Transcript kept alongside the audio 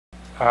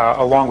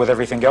along with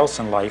everything else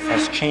in life,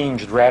 has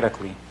changed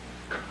radically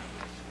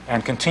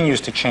and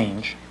continues to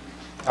change,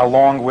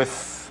 along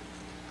with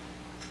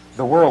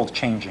the world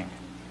changing.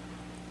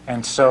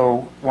 And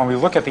so when we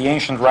look at the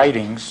ancient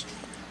writings,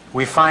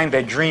 we find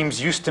that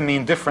dreams used to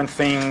mean different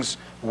things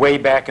way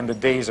back in the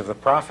days of the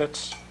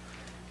prophets.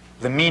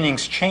 The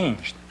meanings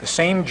changed. The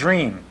same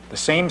dream, the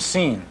same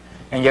scene,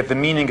 and yet the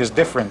meaning is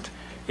different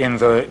in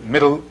the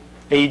Middle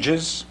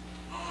Ages,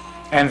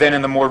 and then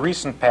in the more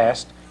recent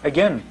past,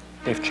 again,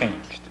 they've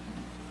changed.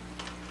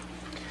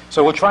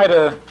 So we'll try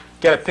to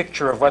get a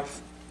picture of what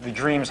the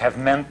dreams have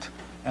meant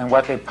and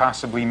what they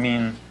possibly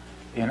mean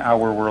in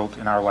our world,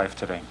 in our life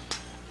today.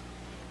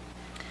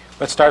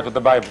 Let's start with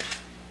the Bible.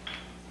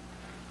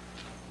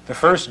 The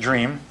first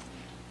dream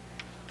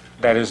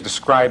that is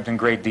described in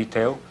great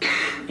detail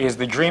is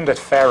the dream that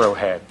Pharaoh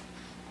had,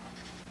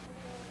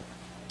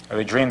 or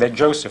the dream that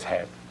Joseph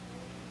had.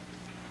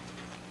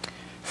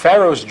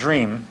 Pharaoh's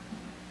dream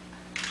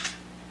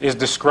is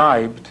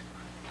described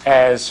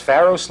as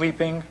Pharaoh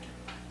sleeping,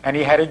 and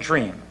he had a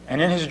dream.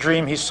 And in his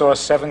dream he saw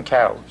 7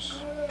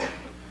 cows.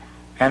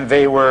 And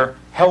they were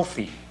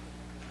healthy,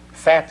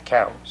 fat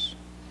cows,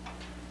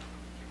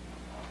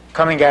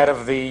 coming out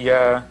of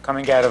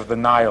the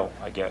Nile,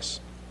 I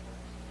guess.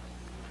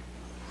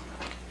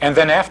 And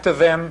then after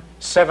them,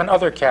 7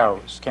 other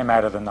cows came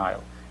out of the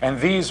Nile.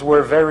 And these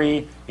were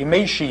very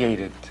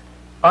emaciated,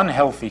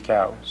 unhealthy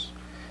cows.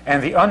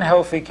 And the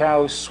unhealthy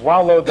cows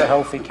swallowed the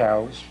healthy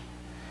cows,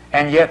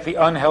 and yet the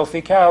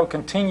unhealthy cow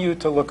continued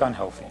to look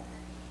unhealthy,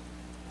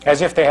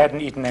 as if they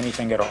hadn't eaten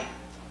anything at all.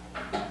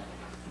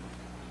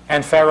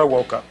 And Pharaoh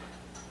woke up,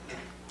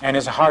 and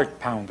his heart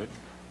pounded.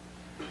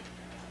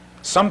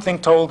 Something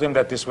told him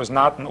that this was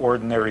not an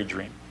ordinary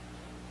dream.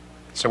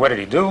 So what did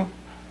he do?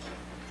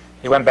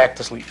 He went back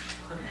to sleep.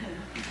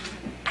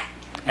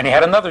 And he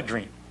had another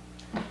dream.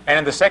 And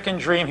in the second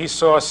dream, he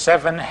saw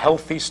 7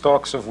 healthy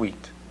stalks of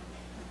wheat.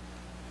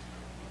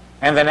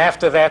 And then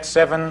after that,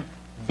 7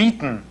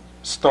 beaten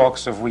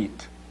stalks of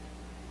wheat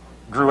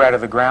grew out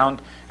of the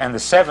ground. And the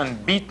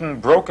 7 beaten,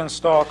 broken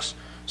stalks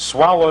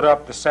swallowed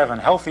up the 7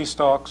 healthy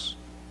stalks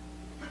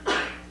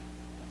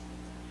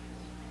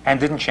and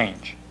didn't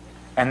change.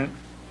 And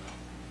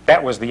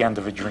that was the end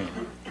of a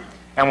dream.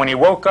 And when he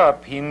woke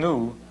up, he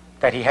knew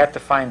that he had to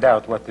find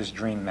out what this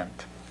dream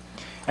meant.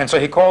 And so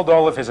he called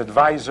all of his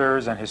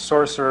advisors and his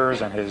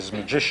sorcerers and his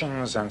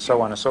magicians and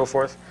so on and so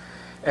forth.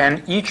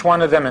 And each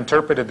one of them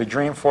interpreted the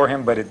dream for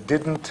him, but it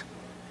didn't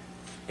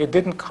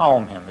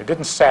calm him. It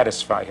didn't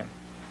satisfy him.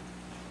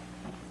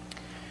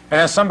 And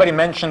then somebody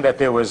mentioned that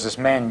there was this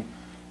man,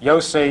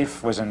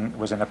 Yosef, was in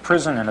a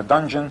prison, in a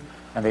dungeon,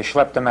 and they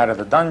schlepped him out of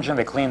the dungeon,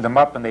 they cleaned him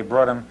up, and they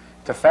brought him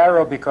to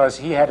Pharaoh because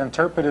he had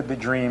interpreted the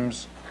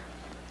dreams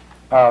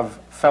of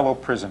fellow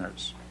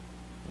prisoners.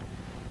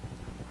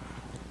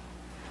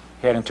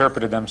 He had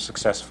interpreted them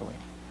successfully.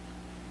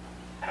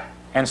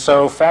 And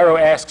so Pharaoh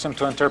asks him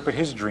to interpret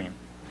his dream.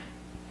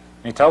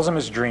 And he tells him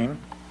his dream,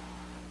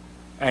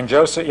 and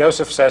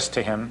Joseph says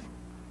to him,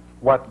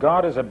 what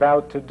God is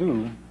about to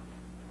do,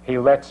 he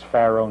lets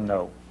Pharaoh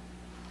know.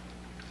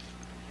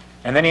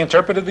 And then he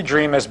interpreted the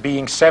dream as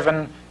being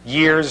 7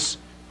 years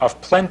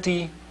of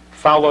plenty,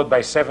 followed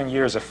by 7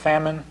 years of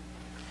famine,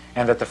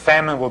 and that the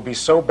famine will be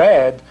so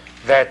bad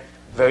that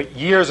the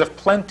years of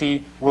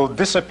plenty will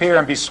disappear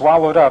and be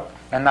swallowed up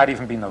and not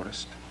even be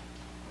noticed.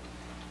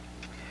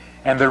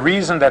 And the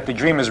reason that the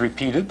dream is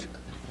repeated,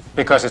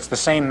 because it's the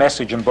same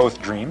message in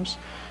both dreams,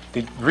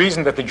 the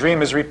reason that the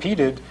dream is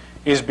repeated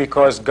is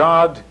because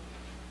God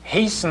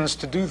hastens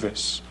to do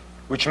this,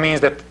 which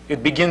means that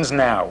it begins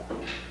now.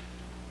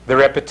 The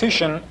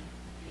repetition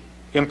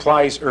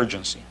implies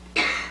urgency.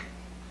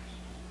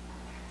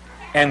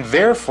 And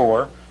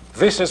therefore,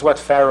 this is what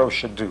Pharaoh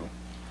should do.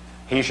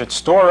 He should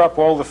store up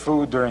all the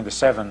food during the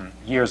 7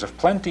 years of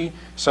plenty,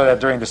 so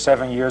that during the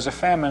 7 years of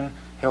famine,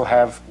 he'll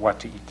have what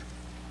to eat.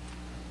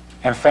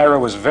 And Pharaoh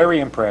was very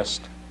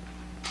impressed,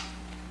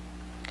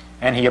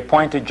 and he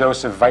appointed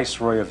Joseph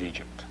viceroy of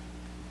Egypt.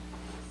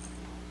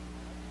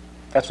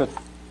 That's what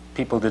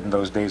people did in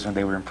those days when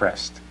they were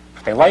impressed.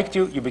 If they liked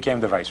you, you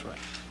became the viceroy.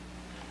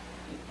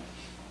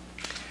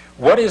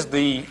 What is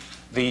the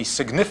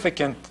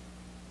significant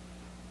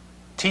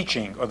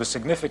teaching or the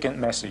significant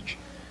message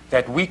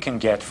that we can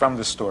get from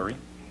the story?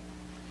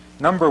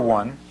 Number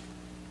one,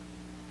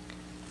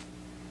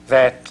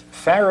 that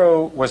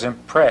Pharaoh was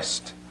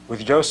impressed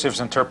with Joseph's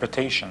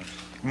interpretation,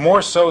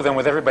 more so than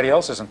with everybody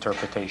else's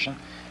interpretation,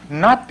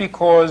 not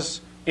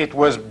because it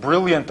was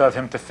brilliant of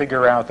him to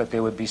figure out that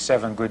there would be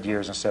 7 good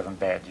years and 7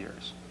 bad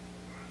years.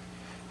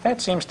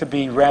 That seems to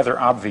be rather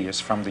obvious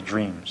from the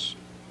dreams.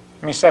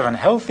 I mean, 7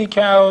 healthy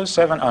cows,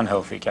 7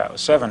 unhealthy cows,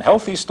 7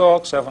 healthy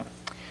stalks, 7.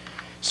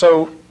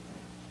 So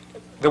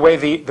the way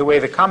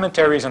the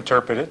commentaries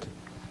interpret it,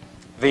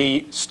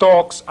 the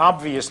stalks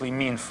obviously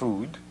mean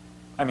food.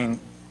 I mean,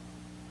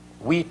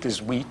 wheat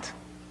is wheat.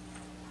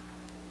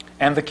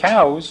 And the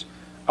cows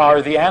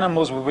are the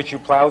animals with which you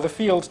plow the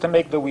fields to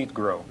make the wheat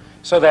grow.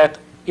 So that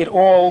it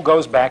all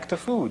goes back to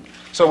food.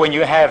 So when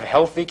you have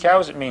healthy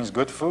cows, it means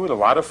good food, a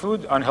lot of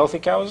food. Unhealthy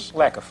cows,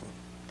 lack of food.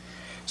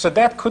 So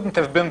that couldn't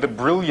have been the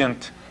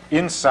brilliant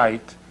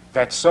insight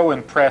that so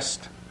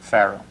impressed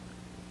Pharaoh.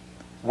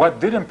 What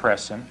did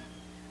impress him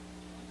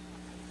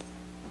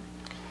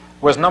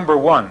was, number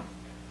one,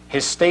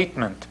 his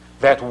statement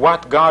that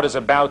what God is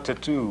about to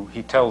do,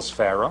 he tells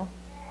Pharaoh.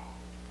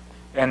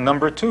 And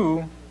number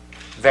two,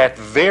 that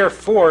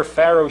therefore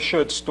Pharaoh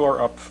should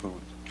store up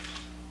food.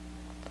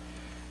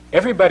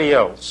 Everybody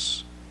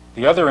else,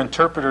 the other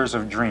interpreters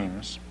of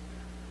dreams,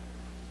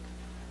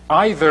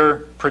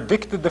 either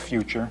predicted the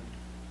future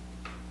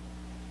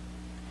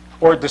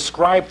or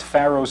described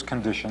Pharaoh's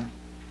condition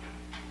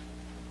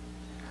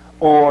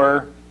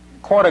or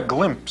caught a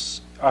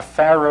glimpse of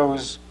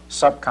Pharaoh's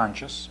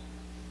subconscious,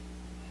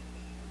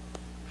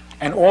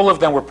 and all of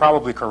them were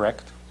probably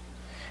correct.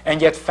 And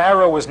yet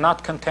Pharaoh was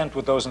not content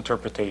with those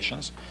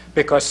interpretations,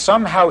 because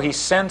somehow he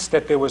sensed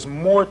that there was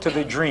more to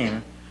the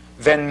dream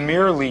than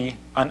merely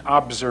an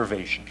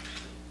observation.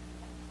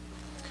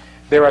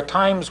 There are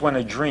times when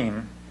a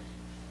dream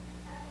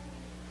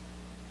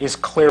is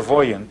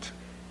clairvoyant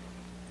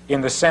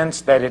in the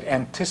sense that it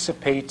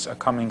anticipates a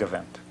coming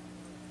event.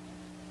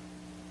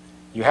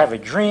 You have a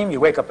dream, you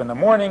wake up in the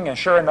morning, and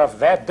sure enough,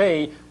 that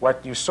day,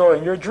 what you saw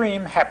in your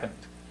dream happened.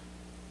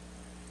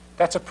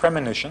 That's a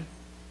premonition.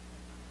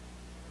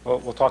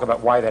 We'll talk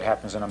about why that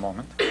happens in a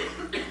moment.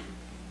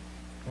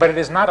 But it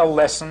is not a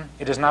lesson,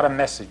 it is not a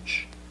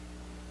message.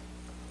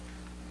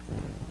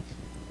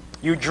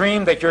 You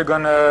dream that you're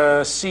going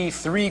to see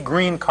 3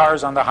 green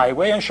cars on the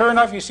highway, and sure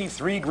enough, you see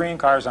 3 green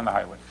cars on the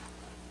highway.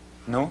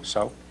 No,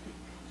 so?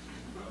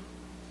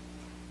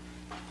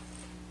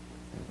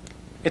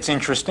 It's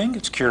interesting,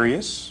 it's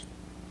curious.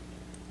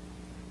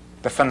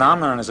 The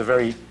phenomenon is a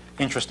very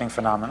interesting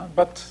phenomenon,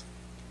 but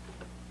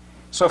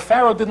so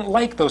Pharaoh didn't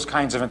like those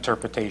kinds of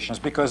interpretations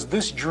because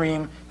this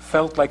dream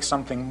felt like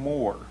something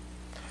more.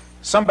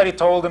 Somebody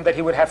told him that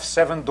he would have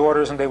 7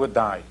 daughters and they would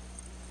die.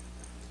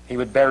 He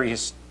would bury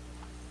his...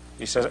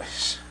 He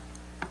says,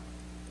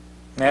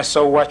 now,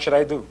 so what should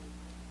I do?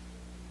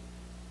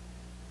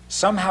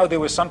 Somehow there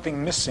was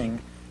something missing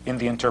in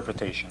the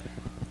interpretation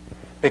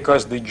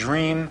because the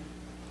dream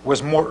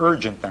was more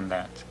urgent than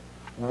that.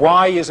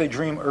 Why is a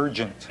dream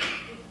urgent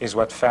is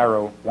what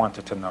Pharaoh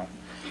wanted to know.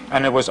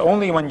 And it was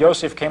only when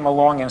Joseph came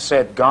along and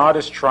said, God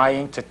is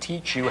trying to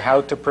teach you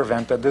how to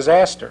prevent a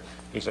disaster.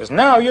 He says,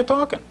 now you're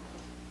talking.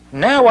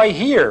 Now I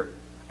hear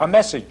a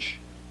message.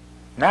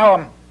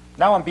 Now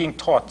I'm being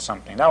taught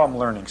something. Now I'm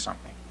learning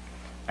something.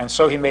 And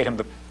so he made him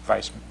the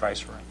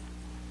viceroy.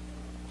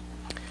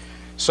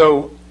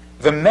 So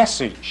the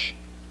message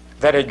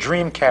that a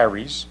dream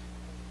carries,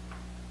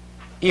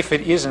 if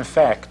it is in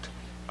fact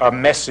a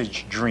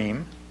message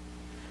dream,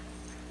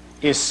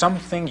 is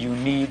something you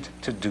need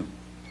to do.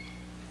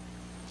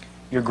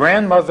 Your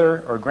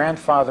grandmother or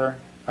grandfather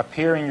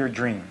appear in your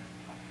dream,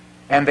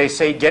 and they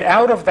say, get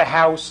out of the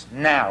house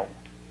now.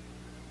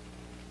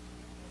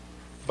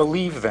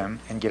 Believe them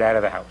and get out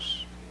of the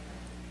house.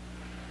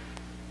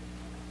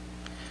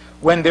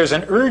 When there's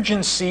an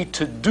urgency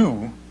to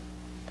do,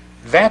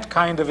 that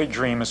kind of a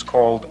dream is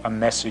called a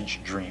message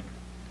dream.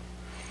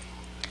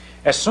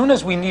 As soon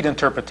as we need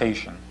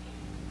interpretation,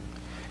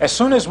 as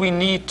soon as we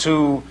need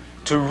to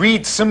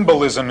read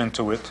symbolism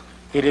into it,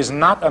 it is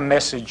not a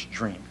message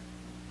dream.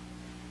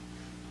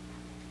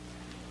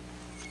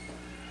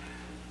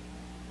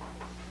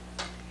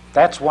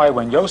 That's why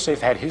when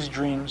Yosef had his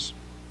dreams,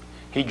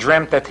 he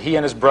dreamt that he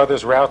and his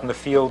brothers were out in the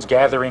fields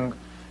gathering,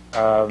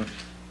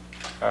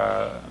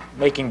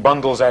 making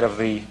bundles out of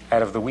the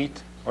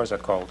wheat. What is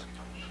that called?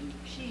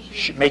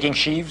 Making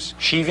sheaves?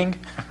 Sheaving?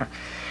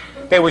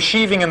 They were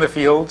sheaving in the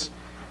fields,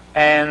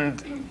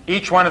 and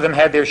each one of them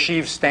had their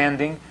sheaves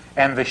standing,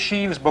 and the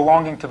sheaves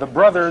belonging to the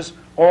brothers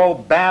all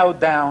bowed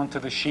down to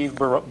the sheaf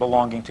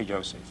belonging to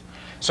Yosef.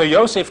 So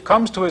Yosef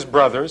comes to his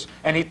brothers,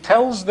 and he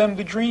tells them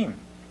the dream.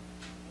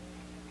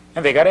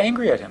 And they got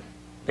angry at him.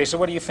 They said,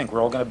 what do you think?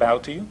 We're all going to bow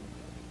to you?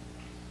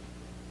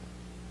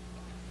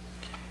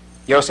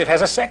 Yosef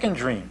has a second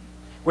dream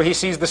where he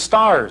sees the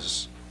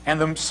stars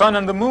and the sun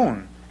and the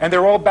moon, and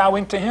they're all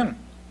bowing to him.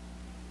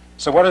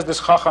 So what does this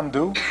Chacham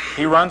do?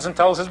 He runs and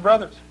tells his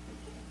brothers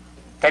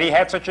that he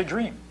had such a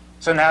dream.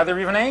 So now they're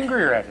even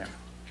angrier at him.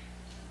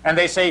 And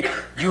they say,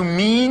 you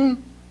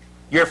mean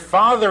your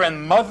father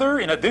and mother,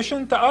 in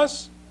addition to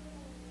us,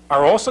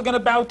 are also going to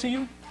bow to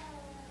you?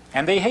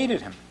 And they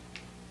hated him.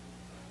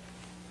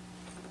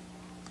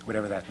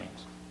 Whatever that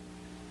means.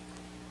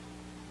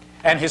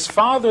 And his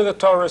father, the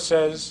Torah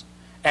says,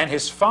 and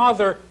his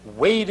father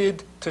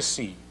waited to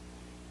see.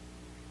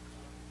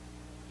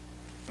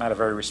 Not a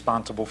very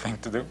responsible thing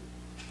to do.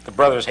 The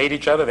brothers hate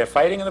each other, they're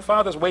fighting, and the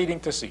father's waiting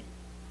to see.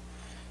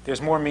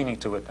 There's more meaning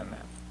to it than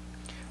that.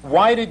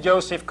 Why did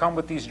Joseph come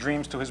with these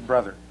dreams to his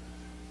brother?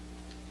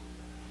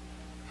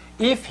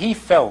 If he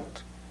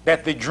felt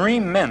that the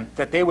dream meant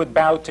that they would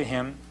bow to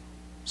him,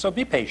 so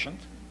be patient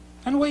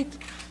and wait. What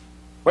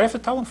do you have to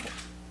tell him for?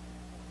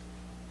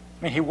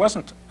 I mean, he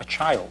wasn't a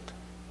child.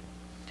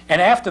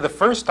 And after the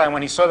first time,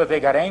 when he saw that they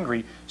got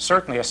angry,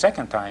 certainly a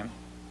second time,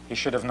 he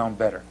should have known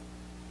better.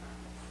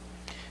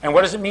 And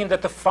what does it mean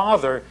that the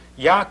father,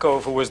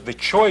 Yaakov, who was the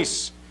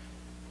choice,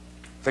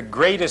 the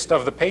greatest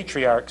of the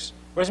patriarchs,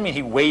 what does it mean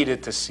he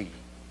waited to see?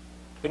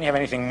 Didn't he have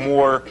anything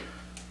more,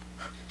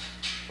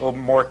 a little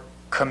more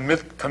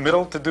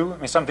committal to do? I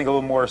mean, something a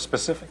little more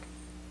specific?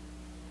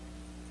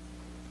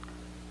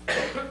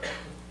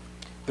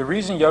 The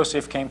reason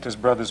Yosef came to his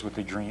brothers with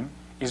the dream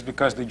is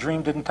because the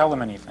dream didn't tell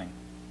him anything.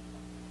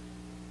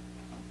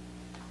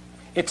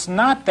 It's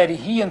not that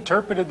he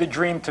interpreted the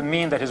dream to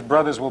mean that his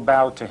brothers will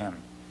bow to him.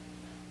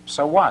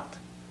 So what?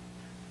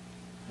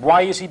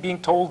 Why is he being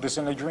told this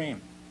in a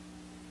dream?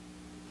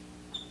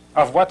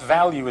 Of what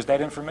value is that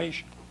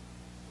information?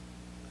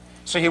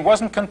 So he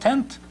wasn't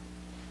content.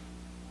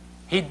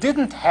 He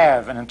didn't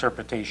have an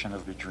interpretation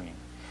of the dream.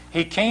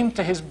 He came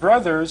to his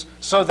brothers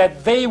so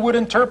that they would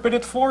interpret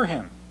it for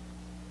him.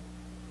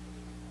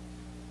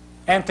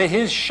 And to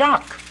his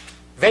shock,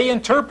 they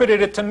interpreted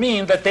it to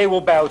mean that they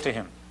will bow to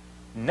him.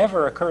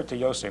 Never occurred to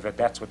Yosef that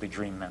that's what the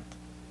dream meant.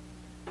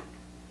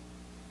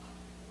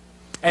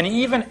 And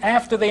even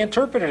after they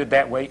interpreted it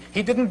that way,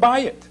 he didn't buy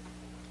it.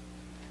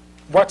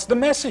 What's the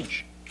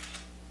message?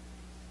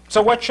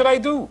 So what should I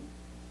do?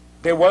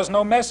 There was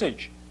no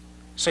message.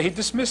 So he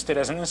dismissed it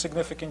as an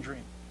insignificant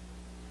dream.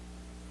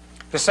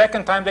 The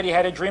second time that he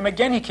had a dream,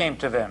 again he came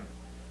to them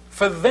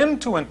for them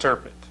to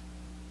interpret,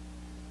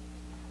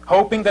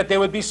 hoping that there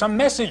would be some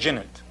message in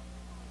it.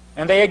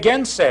 And they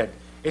again said,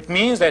 it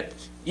means that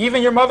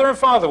even your mother and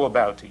father will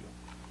bow to you.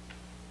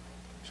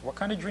 So what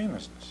kind of dream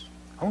is this?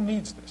 Who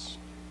needs this?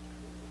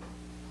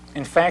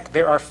 In fact,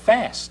 there are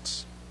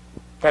fasts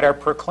that are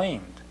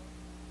proclaimed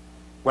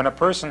when a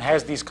person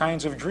has these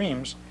kinds of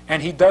dreams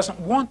and he doesn't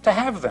want to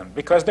have them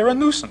because they're a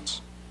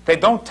nuisance. They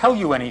don't tell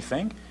you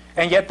anything,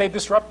 and yet they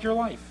disrupt your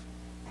life.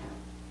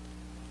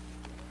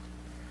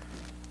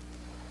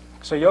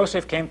 So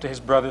Yosef came to his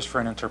brothers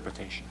for an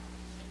interpretation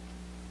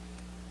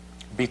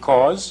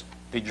because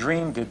the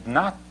dream did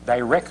not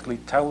directly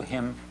tell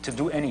him to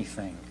do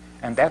anything,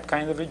 and that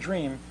kind of a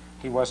dream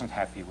he wasn't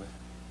happy with.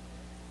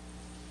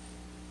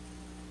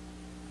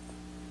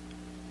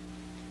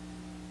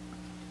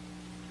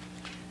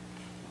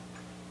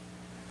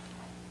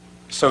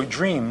 So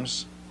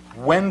dreams,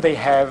 when they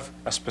have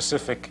a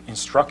specific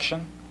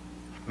instruction,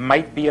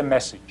 might be a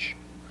message,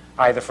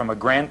 either from a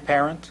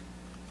grandparent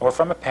or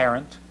from a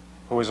parent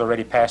who has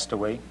already passed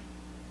away,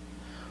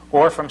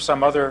 or from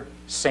some other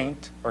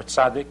saint or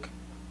tzaddik.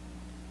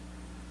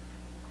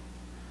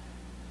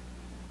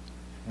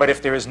 But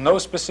if there is no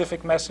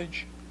specific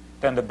message,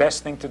 then the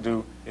best thing to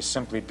do is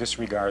simply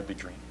disregard the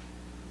dream.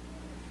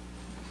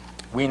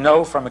 We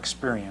know from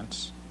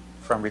experience,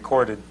 from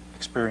recorded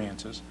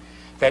experiences,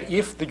 that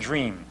if the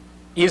dream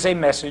is a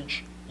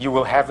message, you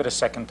will have it a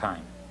second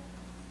time,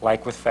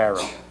 like with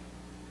Pharaoh.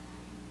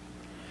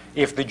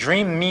 If the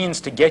dream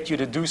means to get you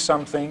to do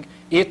something,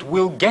 it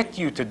will get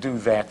you to do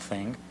that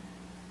thing,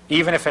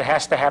 even if it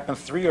has to happen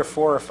 3 or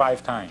 4 or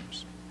 5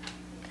 times.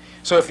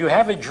 So if you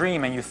have a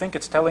dream and you think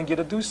it's telling you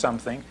to do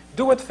something,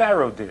 do what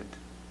Pharaoh did.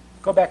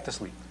 Go back to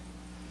sleep.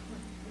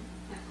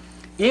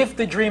 If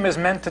the dream is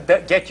meant to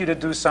get you to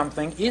do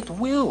something, it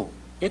will.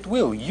 It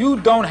will. You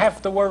don't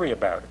have to worry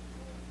about it.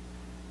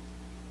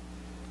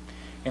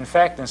 In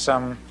fact, in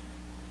some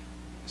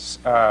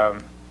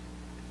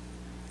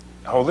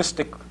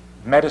holistic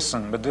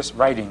medicine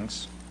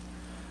writings,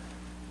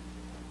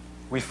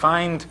 we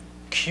find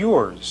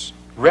cures,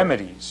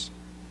 remedies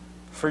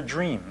for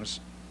dreams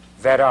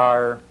that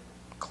are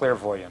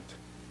clairvoyant,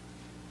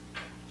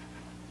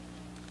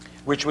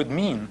 which would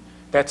mean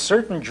that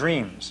certain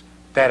dreams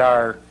that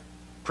are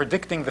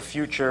predicting the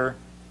future,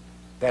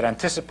 that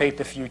anticipate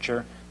the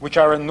future, which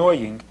are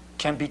annoying,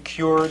 can be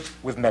cured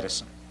with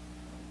medicine.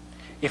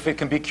 If it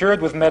can be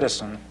cured with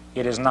medicine,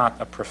 it is not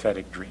a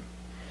prophetic dream.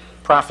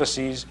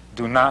 Prophecies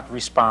do not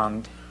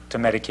respond to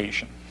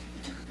medication.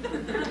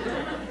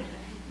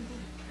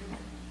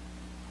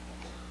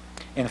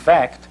 In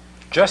fact,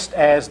 just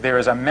as there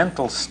is a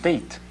mental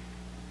state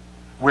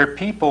where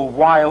people,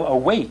 while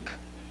awake,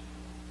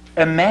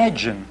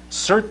 imagine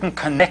certain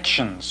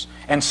connections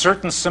and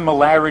certain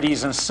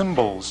similarities and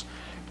symbols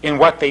in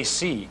what they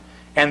see,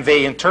 and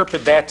they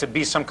interpret that to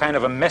be some kind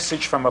of a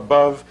message from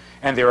above,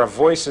 and there are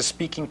voices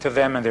speaking to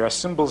them, and there are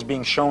symbols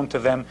being shown to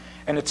them,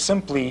 and it's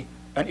simply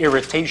an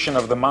irritation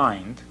of the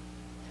mind.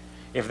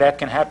 If that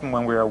can happen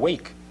when we're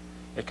awake,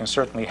 it can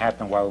certainly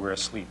happen while we're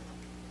asleep.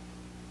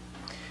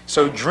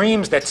 So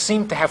dreams that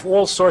seem to have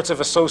all sorts of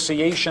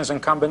associations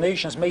and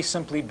combinations may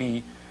simply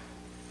be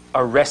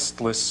a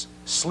restless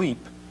sleep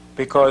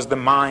because the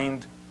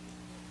mind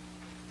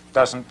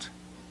doesn't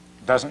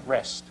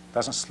rest,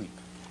 doesn't sleep.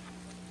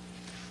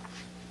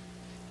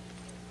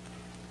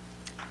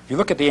 If you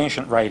look at the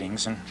ancient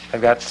writings, and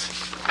I've got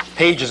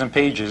pages and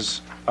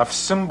pages of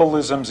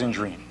symbolisms in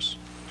dreams.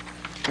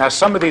 Now,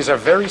 some of these are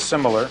very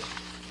similar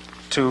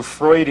to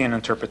Freudian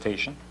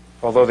interpretation,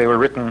 although they were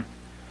written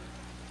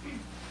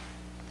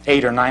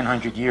 800 or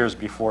 900 years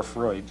before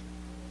Freud.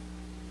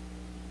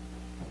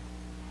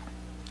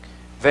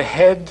 The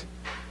head,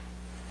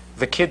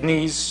 the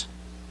kidneys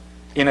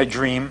in a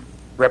dream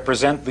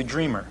represent the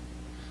dreamer,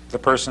 the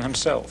person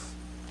himself.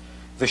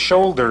 The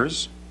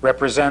shoulders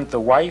represent the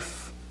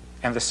wife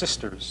and the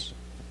sisters.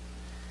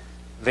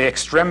 The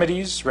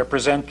extremities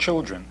represent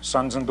children,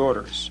 sons and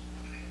daughters.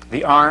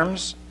 The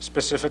arms,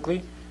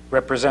 specifically,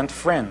 represent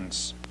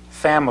friends,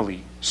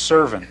 family,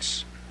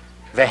 servants.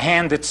 The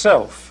hand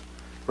itself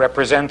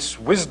represents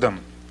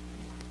wisdom.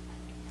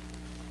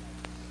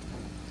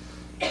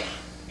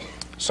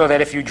 So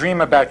that if you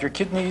dream about your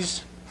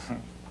kidneys,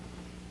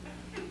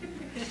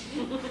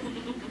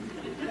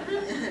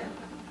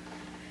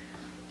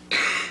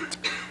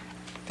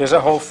 there's a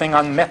whole thing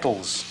on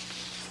metals.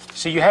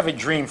 See, you have a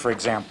dream, for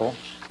example,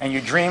 and you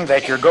dream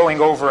that you're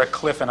going over a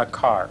cliff in a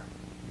car.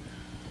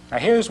 Now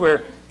here's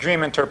where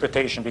dream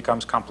interpretation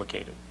becomes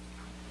complicated.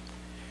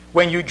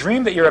 When you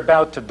dream that you're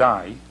about to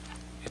die,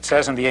 it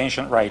says in the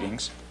ancient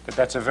writings that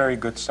that's a very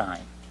good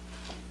sign.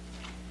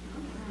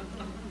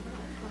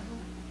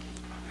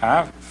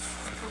 Huh?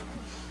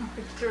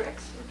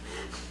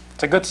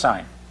 It's a good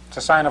sign. It's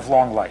a sign of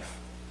long life.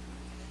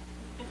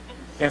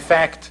 In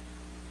fact,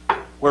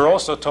 we're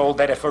also told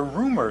that if a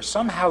rumor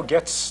somehow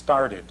gets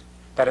started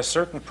that a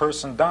certain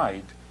person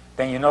died,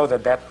 then you know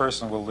that that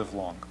person will live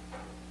long.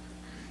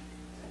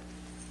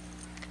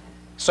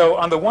 So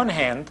on the one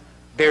hand,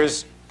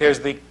 there's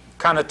the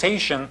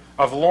connotation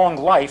of long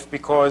life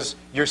because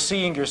you're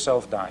seeing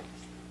yourself die.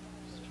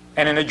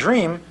 And in a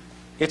dream,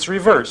 it's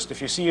reversed.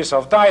 If you see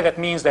yourself die, that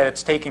means that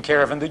it's taken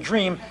care of in the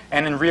dream,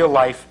 and in real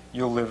life,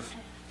 you'll live.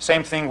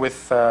 Same thing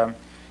with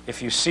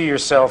if you see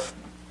yourself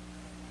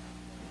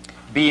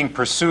being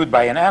pursued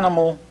by an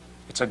animal,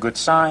 it's a good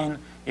sign.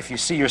 If you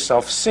see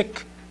yourself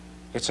sick,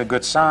 it's a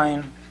good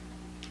sign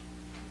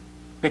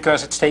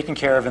because it's taken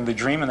care of in the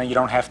dream and then you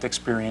don't have to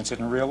experience it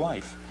in real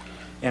life.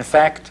 In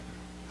fact,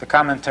 the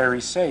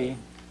commentaries say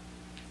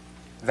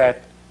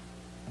that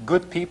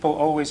good people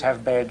always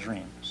have bad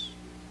dreams.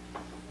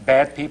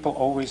 Bad people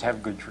always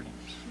have good dreams.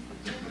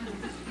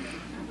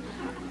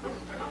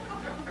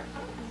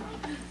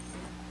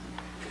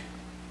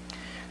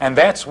 And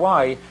that's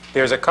why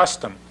there's a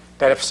custom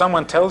that if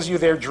someone tells you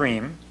their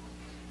dream,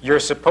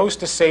 you're supposed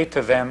to say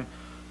to them,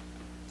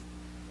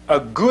 "A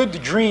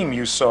good dream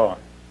you saw."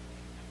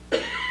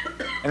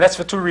 And that's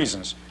for two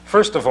reasons.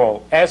 First of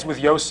all, as with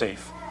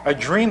Yosef, a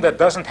dream that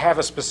doesn't have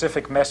a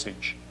specific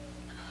message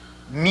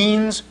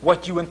means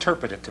what you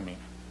interpret it to mean.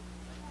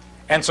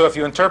 And so if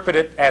you interpret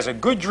it as a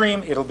good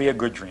dream, it'll be a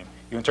good dream.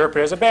 You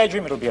interpret it as a bad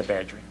dream, it'll be a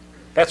bad dream.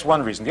 That's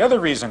one reason. The other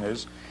reason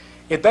is,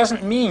 it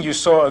doesn't mean you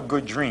saw a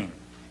good dream.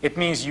 It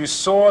means you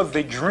saw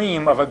the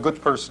dream of a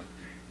good person.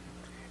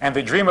 And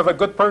the dream of a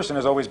good person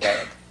is always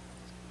bad.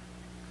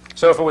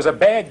 So if it was a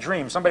bad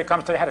dream, somebody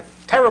comes to you, had a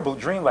terrible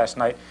dream last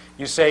night,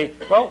 you say,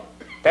 well,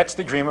 that's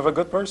the dream of a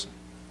good person.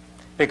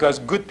 Because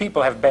good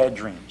people have bad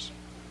dreams.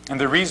 And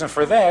the reason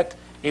for that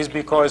is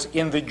because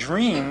in the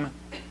dream,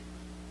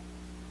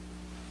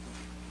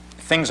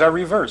 things are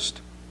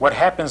reversed. What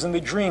happens in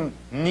the dream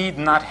need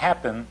not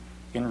happen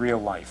in real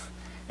life.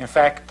 In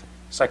fact,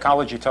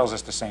 psychology tells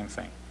us the same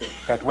thing.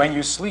 That when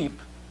you sleep,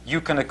 you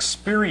can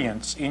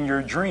experience in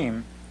your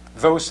dream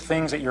those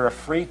things that you're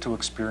afraid to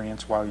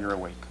experience while you're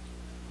awake.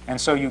 And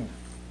so you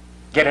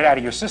get it out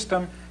of your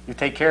system, you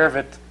take care of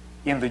it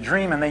in the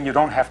dream, and then you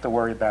don't have to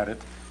worry about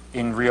it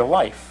in real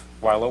life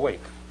while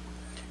awake.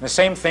 And the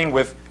same thing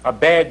with a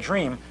bad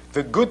dream.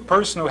 The good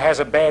person who has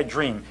a bad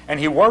dream and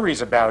he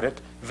worries about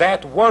it,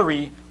 that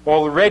worry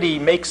already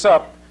makes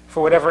up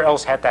for whatever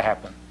else had to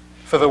happen.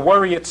 For the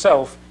worry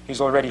itself,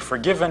 he's already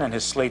forgiven and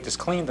his slate is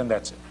cleaned, and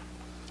that's it.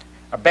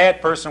 A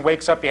bad person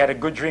wakes up, he had a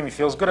good dream, he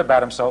feels good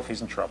about himself,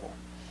 he's in trouble.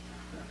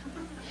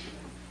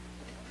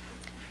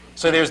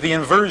 So there's the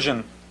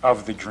inversion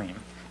of the dream.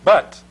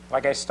 But,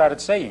 like I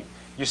started saying,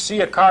 you see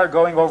a car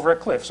going over a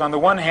cliff. So on the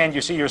one hand, you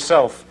see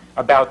yourself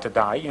about to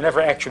die. You never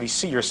actually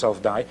see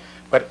yourself die,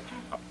 but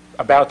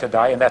about to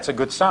die, and that's a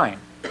good sign.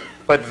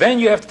 But then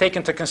you have to take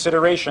into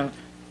consideration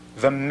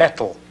the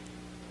metal.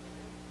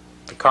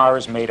 The car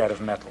is made out of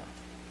metal.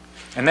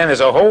 And then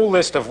there's a whole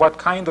list of what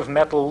kind of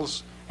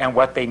metals and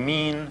what they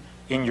mean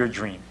in your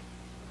dream.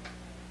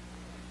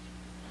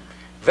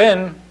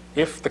 Then,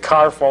 if the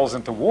car falls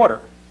into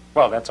water,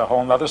 well, that's a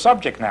whole other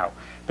subject now,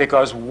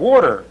 because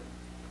water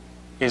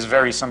is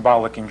very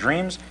symbolic in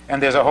dreams,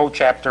 and there's a whole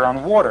chapter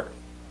on water.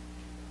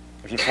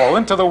 If you fall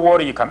into the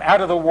water, you come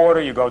out of the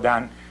water, you go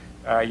down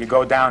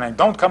and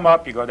don't come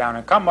up, you go down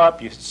and come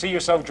up, you see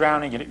yourself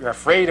drowning, you're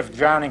afraid of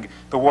drowning,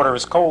 the water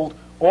is cold.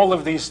 All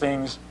of these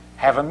things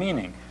have a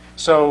meaning.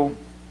 So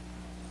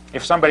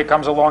if somebody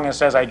comes along and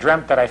says, I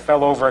dreamt that I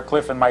fell over a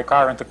cliff in my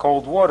car into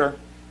cold water,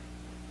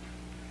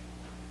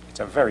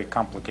 it's a very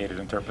complicated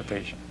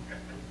interpretation.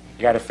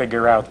 You got to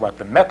figure out what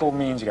the metal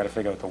means, you got to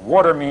figure out what the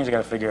water means, you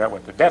got to figure out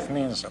what the death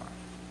means, and so on.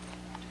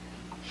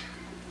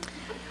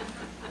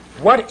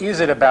 What is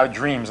it about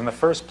dreams in the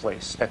first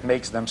place that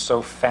makes them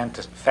so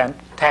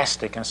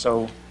fantastic and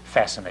so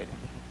fascinating?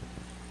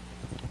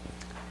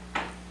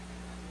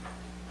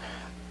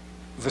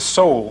 The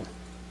soul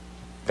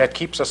that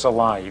keeps us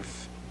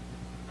alive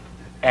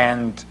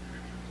and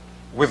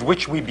with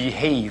which we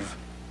behave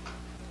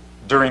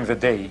during the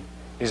day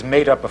is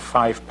made up of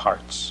 5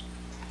 parts.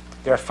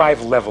 There are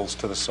 5 levels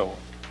to the soul.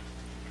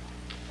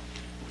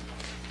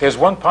 There's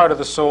one part of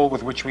the soul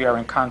with which we are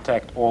in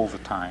contact all the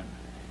time.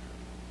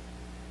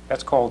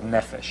 That's called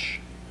nefesh.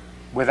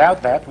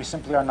 Without that, we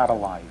simply are not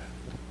alive.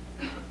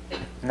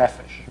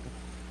 Nefesh.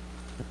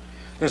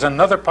 There's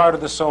another part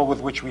of the soul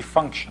with which we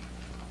function.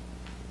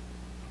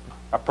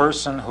 A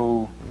person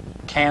who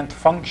can't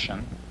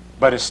function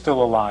but is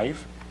still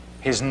alive,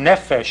 his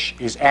nefesh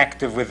is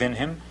active within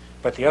him,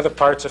 but the other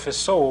parts of his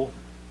soul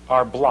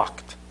are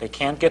blocked. They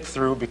can't get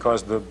through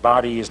because the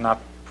body is not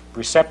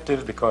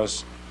receptive,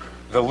 because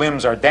the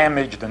limbs are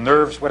damaged, the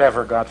nerves,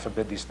 whatever, God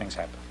forbid these things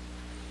happen.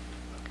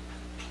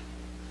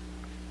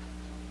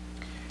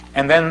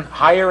 And then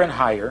higher and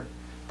higher,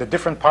 the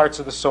different parts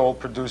of the soul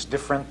produce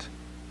different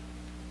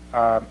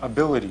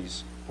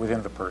abilities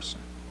within the person.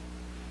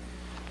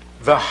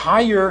 The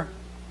higher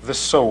the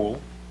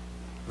soul,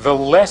 the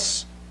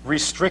less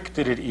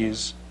restricted it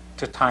is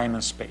to time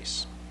and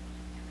space.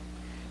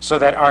 So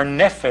that our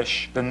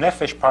nefesh, the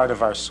nefesh part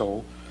of our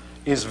soul,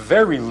 is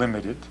very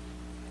limited,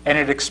 and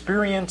it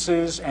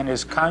experiences and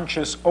is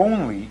conscious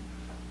only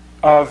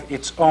of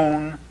its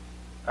own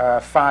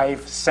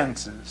 5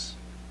 senses.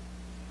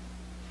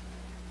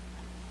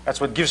 That's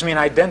what gives me an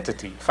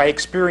identity. If I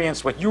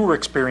experience what you were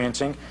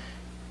experiencing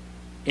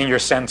in your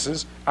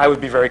senses, I would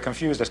be very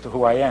confused as to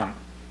who I am.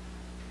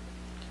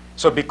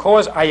 So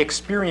because I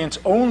experience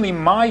only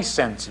my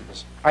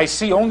senses, I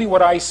see only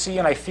what I see,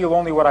 and I feel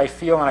only what I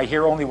feel, and I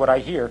hear only what I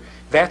hear,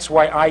 that's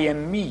why I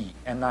am me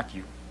and not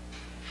you.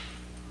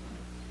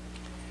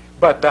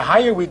 But the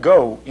higher we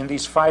go in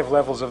these 5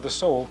 levels of the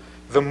soul,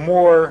 the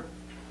more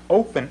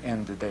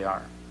open-ended they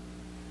are.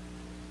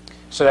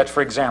 So that,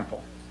 for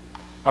example,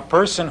 a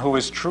person who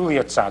is truly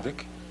a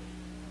tzaddik,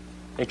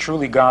 a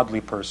truly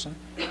godly person,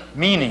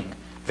 meaning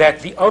that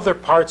the other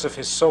parts of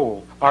his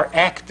soul are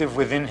active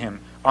within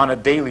him on a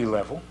daily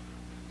level,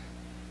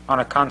 on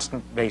a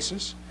constant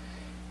basis,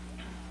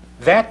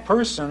 that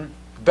person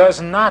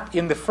does not,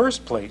 in the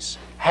first place,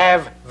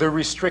 have the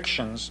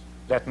restrictions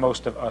that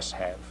most of us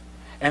have.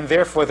 And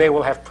therefore they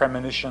will have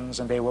premonitions,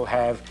 and they will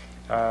have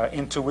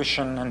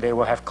intuition, and they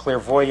will have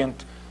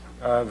clairvoyant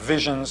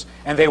visions,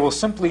 and they will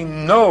simply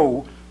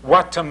know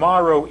what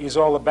tomorrow is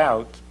all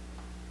about.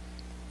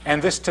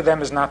 And this to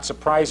them is not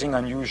surprising,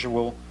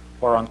 unusual,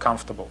 or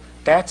uncomfortable.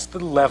 That's the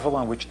level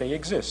on which they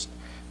exist,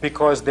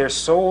 because their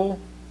soul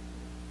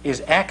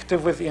is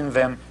active within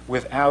them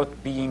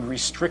without being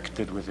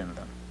restricted within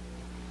them.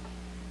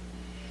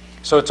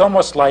 So it's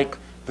almost like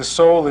the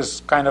soul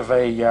is kind of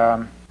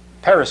a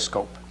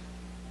periscope.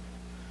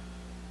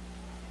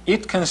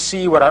 It can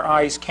see what our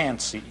eyes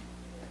can't see.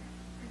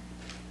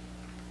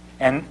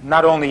 And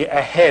not only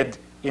ahead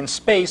in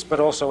space,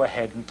 but also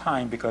ahead in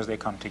time, because they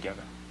come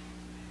together.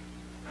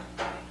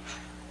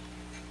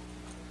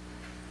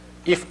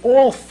 If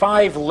all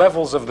 5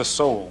 levels of the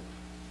soul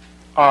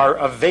are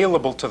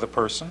available to the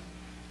person,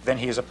 then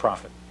he is a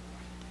prophet,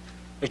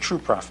 a true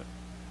prophet.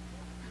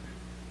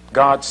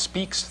 God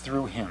speaks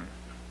through him.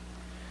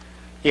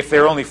 If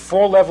there are only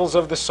 4 levels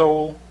of the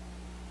soul,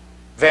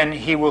 then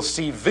he will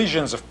see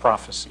visions of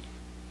prophecy.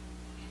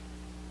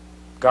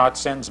 God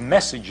sends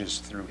messages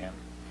through him.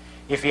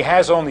 If he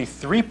has only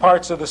 3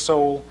 parts of the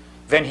soul,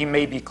 then he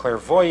may be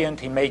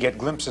clairvoyant, he may get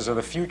glimpses of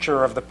the future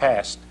or of the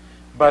past,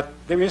 but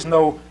there is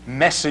no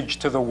message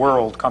to the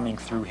world coming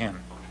through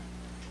him,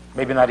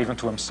 maybe not even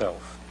to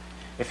himself.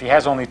 If he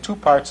has only 2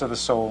 parts of the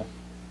soul,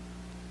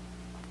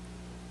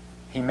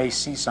 he may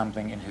see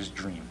something in his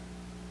dream.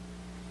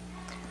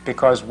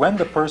 Because when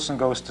the person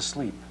goes to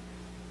sleep,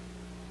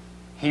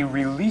 he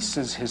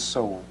releases his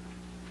soul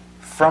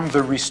from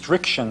the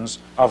restrictions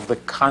of the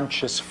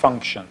conscious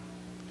function.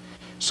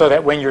 So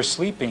that when you're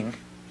sleeping,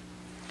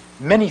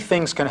 many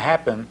things can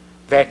happen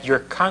that your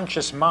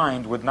conscious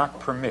mind would not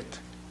permit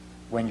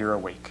when you're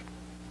awake.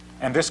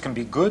 And this can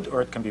be good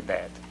or it can be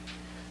bad.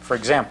 For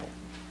example,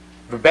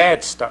 the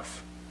bad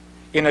stuff.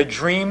 In a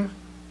dream,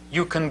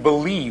 you can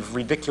believe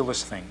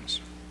ridiculous things.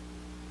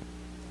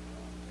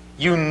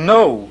 You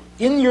know,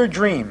 in your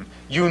dream,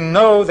 you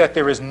know that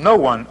there is no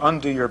one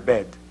under your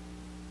bed.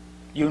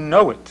 You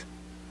know it.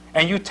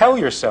 And you tell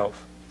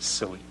yourself,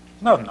 silly.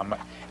 No.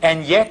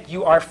 And yet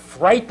you are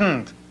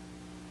frightened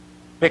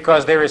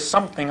because there is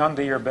something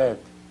under your bed.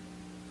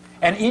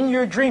 And in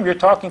your dream, you're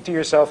talking to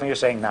yourself and you're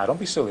saying, "Nah, don't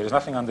be silly, there's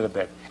nothing under the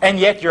bed." And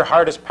yet your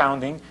heart is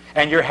pounding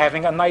and you're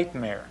having a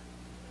nightmare.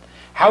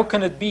 How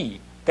can it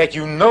be that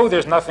you know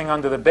there's nothing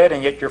under the bed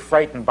and yet you're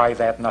frightened by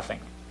that nothing?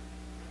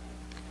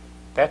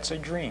 That's a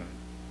dream.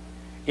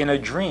 In a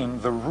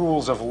dream, the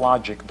rules of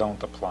logic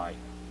don't apply.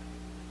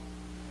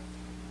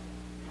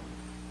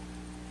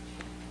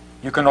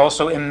 You can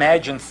also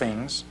imagine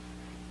things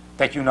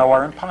that you know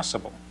are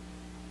impossible,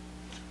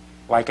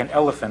 like an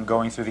elephant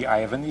going through the eye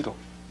of a needle.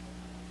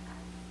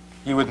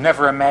 You would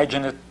never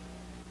imagine it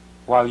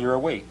while you're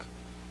awake.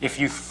 If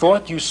you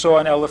thought you saw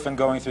an elephant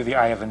going through the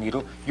eye of a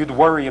needle, you'd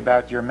worry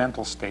about your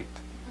mental state.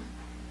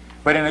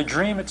 But in a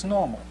dream, it's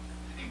normal.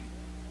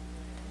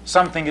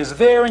 Something is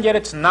there and yet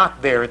it's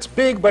not there. It's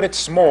big but it's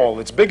small.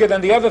 It's bigger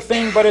than the other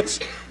thing but it's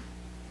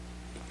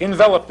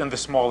enveloped in the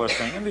smaller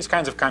thing, and these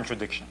kinds of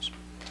contradictions.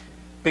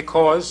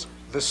 Because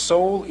the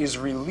soul is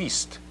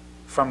released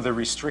from the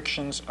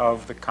restrictions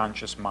of the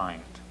conscious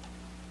mind.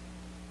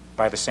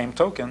 By the same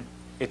token,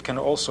 it can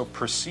also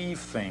perceive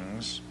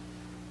things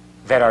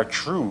that are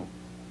true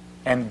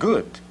and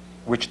good,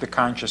 which the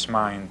conscious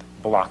mind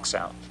blocks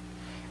out.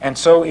 And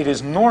so it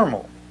is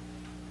normal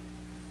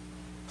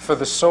for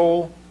the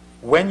soul,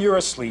 when you're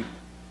asleep,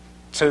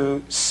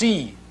 to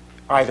see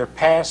either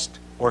past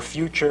or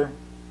future,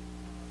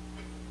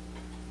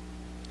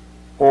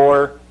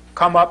 or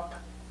come up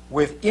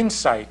with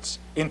insights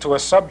into a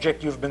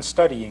subject you've been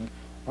studying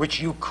which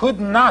you could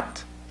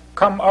not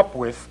come up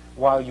with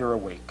while you're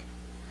awake.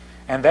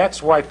 And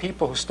that's why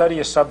people who study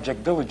a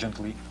subject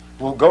diligently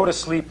will go to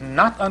sleep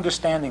not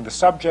understanding the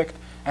subject,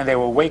 and they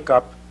will wake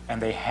up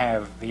and they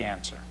have the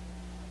answer.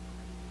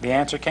 The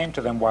answer came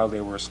to them while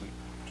they were asleep.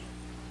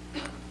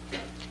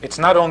 It's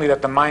not only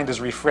that the mind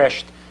is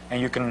refreshed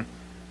and you can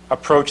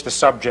approach the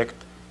subject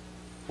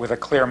with a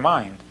clear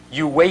mind.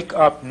 You wake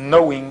up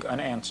knowing an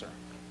answer.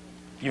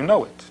 You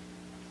know it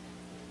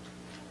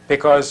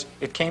because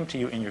it came to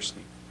you in your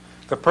sleep.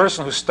 The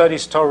person who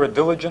studies Torah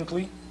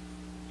diligently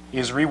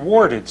is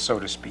rewarded, so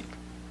to speak,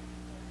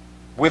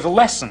 with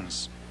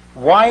lessons.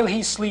 While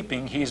he's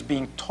sleeping, he is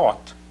being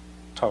taught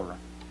Torah.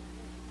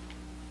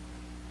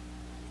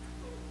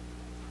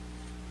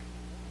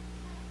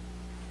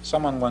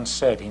 Someone once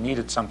said he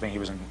needed something.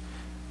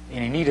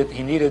 He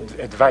needed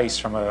advice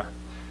from a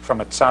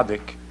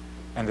tzaddik,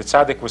 and the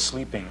tzaddik was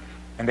sleeping.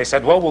 And they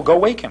said, "Well, we'll go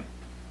wake him.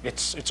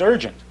 It's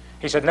urgent."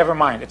 He said, "Never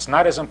mind. It's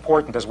not as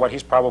important as what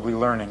he's probably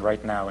learning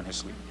right now in his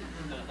sleep."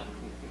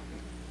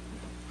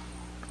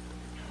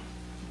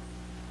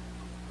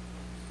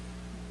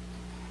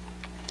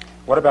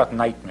 What about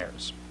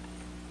nightmares?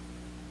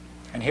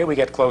 And here we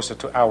get closer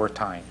to our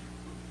time.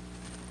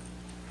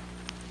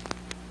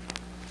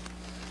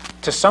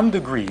 To some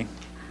degree,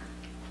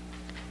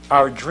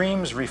 our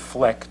dreams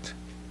reflect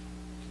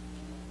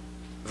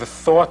the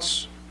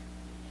thoughts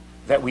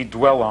that we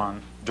dwell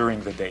on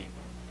during the day.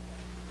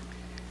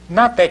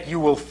 Not that you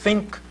will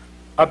think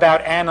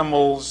about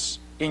animals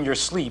in your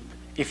sleep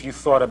if you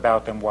thought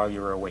about them while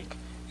you were awake.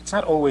 It's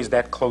not always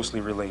that closely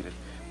related.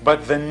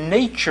 But the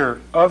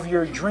nature of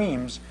your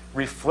dreams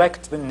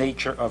reflect the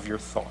nature of your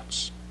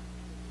thoughts.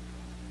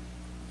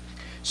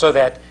 So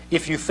that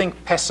if you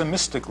think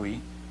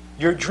pessimistically,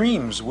 your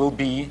dreams will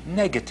be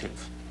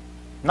negative.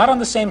 Not on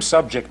the same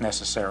subject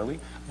necessarily,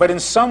 but in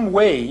some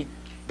way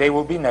they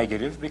will be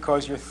negative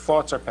because your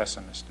thoughts are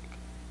pessimistic.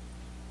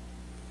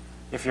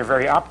 If you're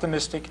very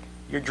optimistic,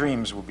 your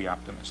dreams will be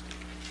optimistic.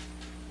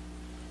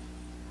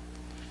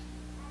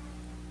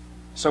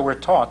 So we're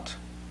taught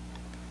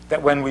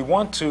that when we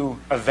want to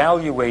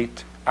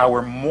evaluate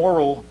our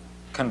moral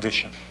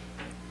condition,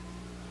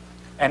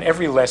 and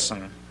every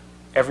lesson,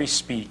 every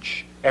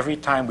speech, every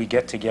time we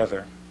get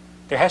together,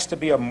 there has to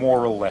be a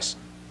moral lesson.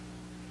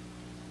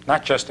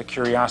 Not just a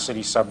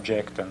curiosity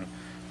subject and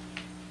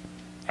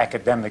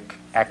academic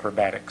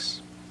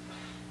acrobatics.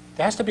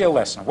 There has to be a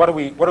lesson. What are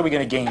we going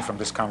to gain from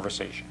this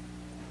conversation?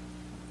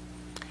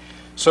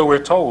 So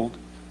we're told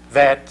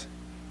that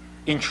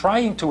in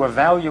trying to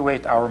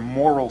evaluate our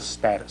moral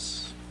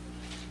status,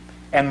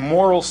 and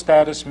moral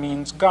status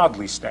means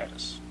godly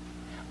status,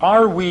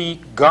 are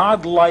we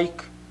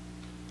godlike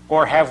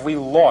or have we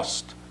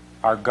lost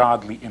our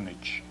godly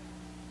image?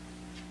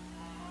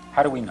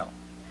 How do we know?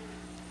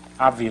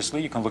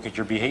 Obviously, you can look at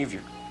your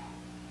behavior,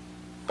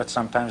 but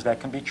sometimes that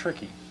can be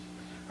tricky.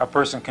 A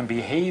person can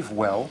behave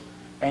well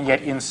and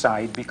yet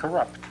inside be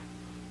corrupt,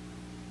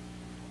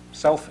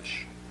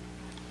 selfish.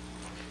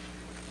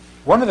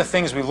 One of the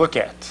things we look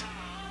at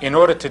in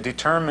order to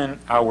determine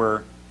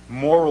our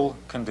moral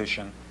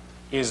condition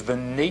is the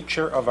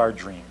nature of our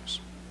dreams.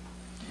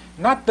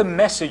 Not the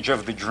message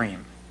of the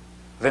dream,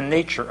 the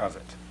nature of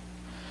it.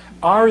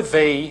 Are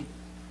they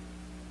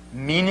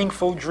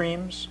meaningful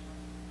dreams?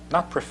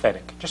 Not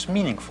prophetic, just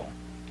meaningful.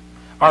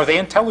 Are they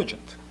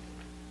intelligent?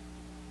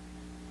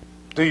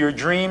 Do your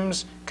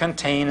dreams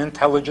contain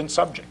intelligent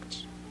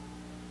subjects?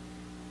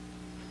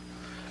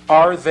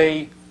 Are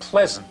they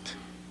pleasant?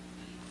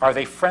 Are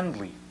they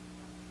friendly?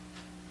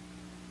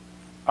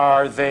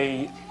 Are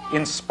they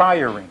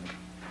inspiring?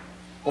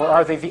 Or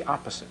are they the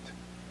opposite?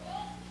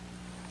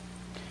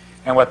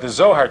 And what the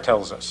Zohar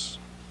tells us,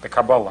 the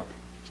Kabbalah,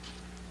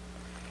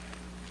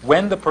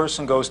 when the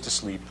person goes to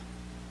sleep,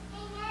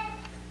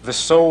 the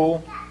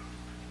soul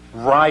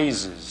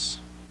rises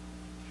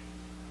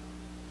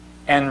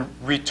and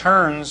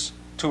returns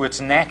to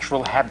its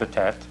natural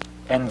habitat,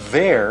 and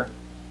there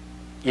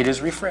it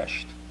is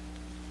refreshed,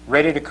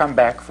 ready to come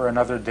back for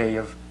another day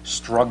of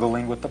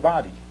struggling with the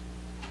body.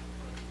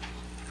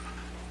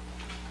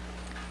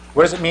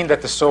 What does it mean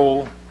that the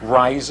soul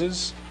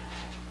rises?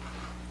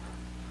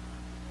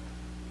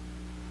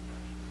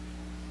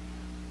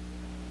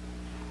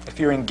 If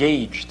you're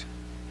engaged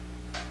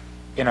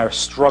in a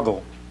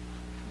struggle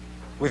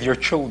with your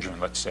children,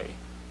 let's say.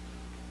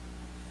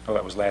 Oh,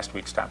 that was last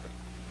week's topic.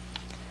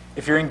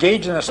 If you're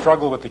engaged in a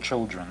struggle with the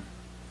children,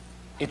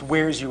 it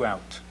wears you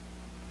out.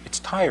 It's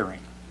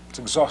tiring. It's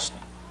exhausting.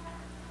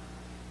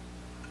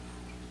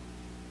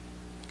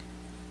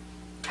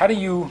 How do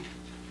you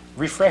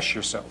refresh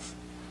yourself?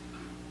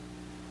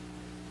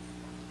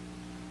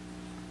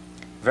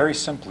 Very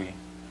simply,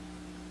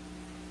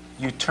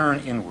 you turn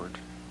inward.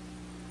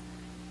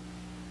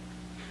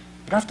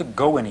 You don't have to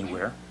go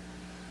anywhere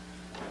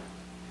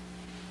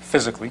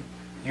physically.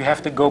 You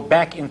have to go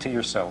back into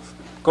yourself.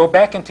 Go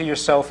back into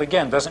yourself,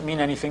 again, doesn't mean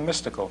anything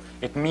mystical.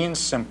 It means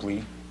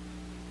simply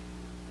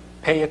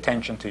pay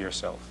attention to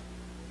yourself.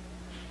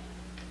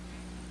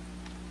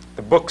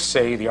 The books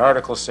say, the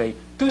articles say,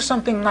 do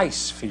something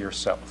nice for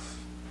yourself.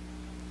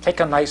 Take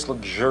a nice,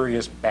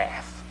 luxurious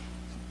bath.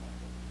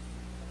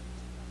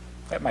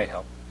 That might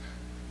help.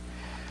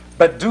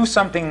 But do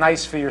something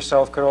nice for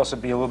yourself could also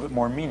be a little bit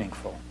more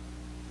meaningful.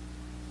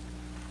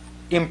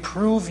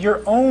 Improve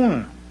your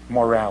own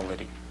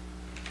morality.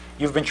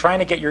 You've been trying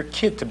to get your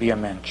kid to be a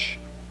mensch,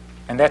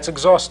 and that's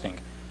exhausting.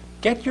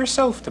 Get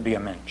yourself to be a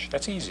mensch.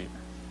 That's easier.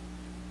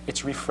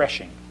 It's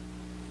refreshing.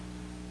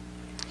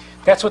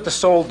 That's what the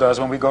soul does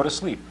when we go to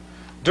sleep.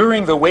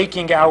 During the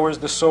waking hours,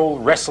 the soul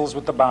wrestles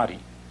with the body.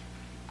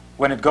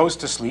 When it goes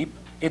to sleep,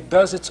 it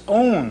does its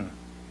own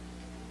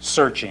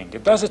searching.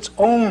 It does its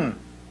own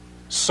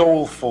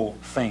soulful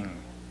thing.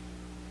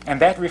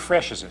 And that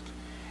refreshes it.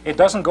 It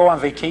doesn't go on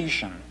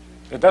vacation.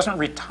 It doesn't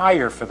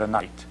retire for the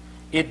night.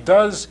 It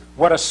does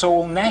what a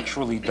soul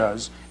naturally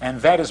does,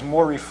 and that is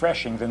more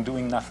refreshing than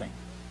doing nothing.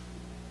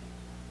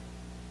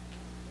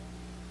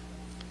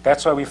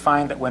 That's why we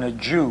find that when a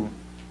Jew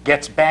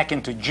gets back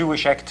into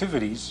Jewish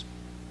activities,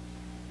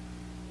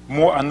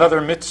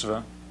 another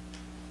mitzvah,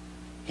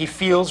 he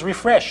feels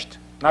refreshed,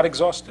 not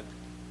exhausted,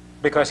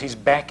 because he's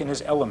back in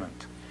his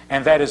element.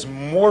 And that is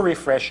more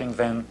refreshing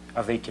than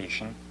a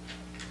vacation.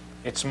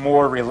 It's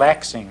more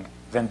relaxing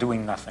than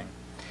doing nothing.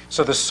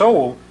 So the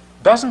soul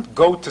doesn't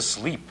go to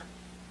sleep.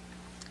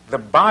 The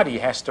body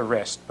has to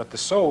rest, but the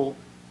soul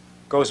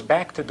goes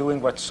back to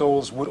doing what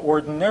souls would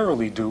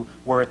ordinarily do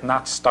were it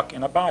not stuck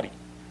in a body.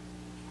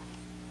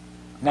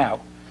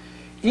 Now,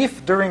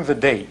 if during the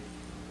day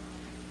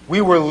we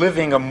were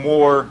living a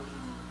more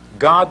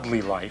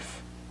godly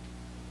life,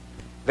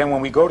 then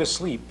when we go to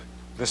sleep,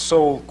 the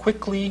soul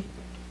quickly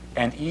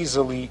and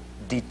easily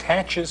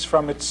detaches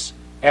from its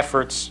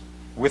efforts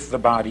with the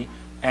body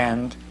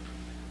and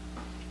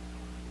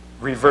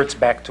reverts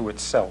back to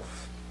itself.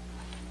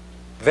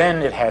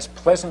 Then it has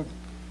pleasant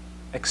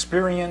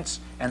experience,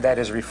 and that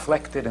is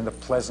reflected in the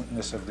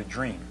pleasantness of the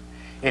dream.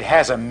 It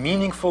has a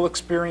meaningful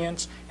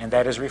experience, and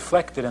that is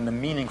reflected in the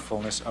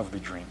meaningfulness of the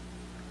dream.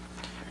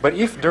 But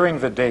if during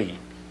the day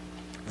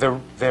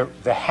the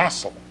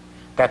hassle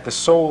that the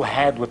soul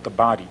had with the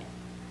body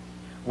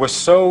was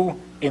so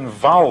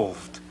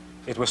involved,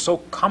 it was so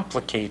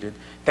complicated,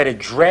 that it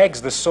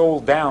drags the soul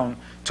down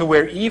to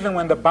where even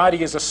when the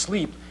body is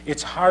asleep,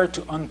 it's hard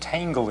to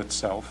untangle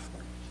itself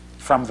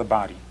from the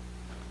body.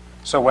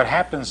 So what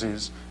happens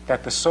is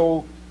that the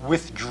soul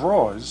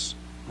withdraws,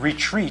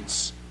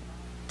 retreats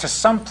to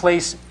some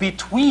place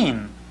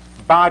between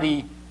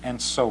body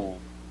and soul,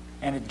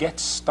 and it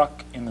gets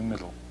stuck in the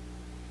middle.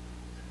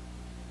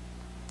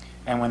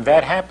 And when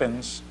that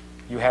happens,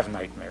 you have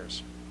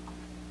nightmares.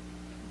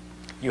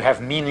 You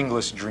have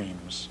meaningless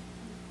dreams.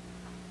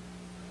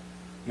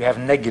 You have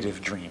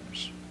negative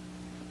dreams,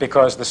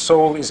 because the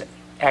soul is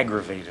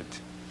aggravated.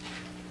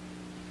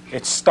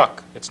 It's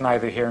stuck. It's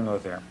neither here nor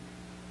there.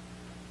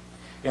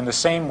 In the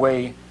same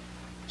way,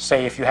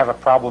 say if you have a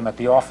problem at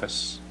the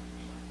office,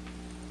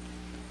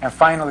 and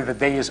finally the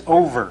day is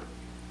over,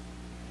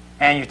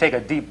 and you take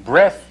a deep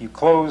breath, you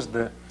close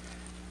the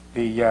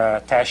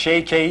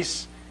attaché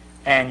case,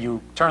 and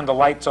you turn the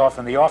lights off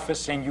in the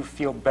office, and you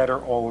feel better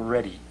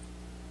already.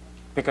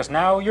 Because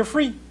now you're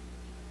free.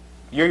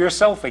 You're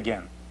yourself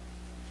again.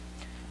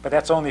 But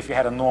that's only if you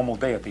had a normal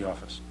day at the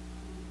office.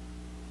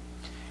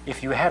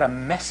 If you had a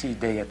messy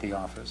day at the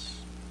office,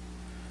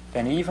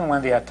 then even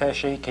when the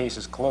attaché case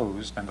is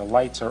closed and the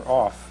lights are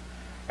off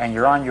and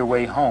you're on your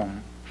way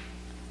home,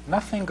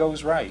 nothing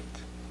goes right.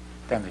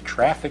 Then the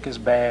traffic is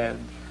bad,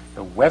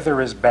 the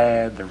weather is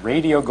bad, the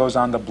radio goes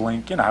on the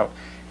blink,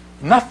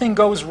 nothing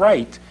goes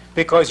right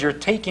because you're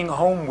taking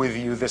home with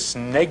you this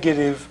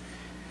negative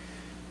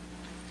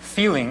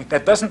feeling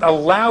that doesn't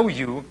allow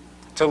you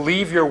to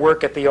leave your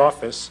work at the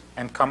office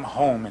and come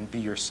home and be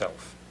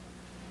yourself.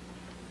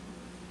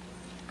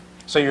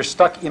 So you're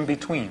stuck in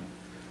between.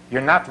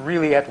 You're not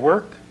really at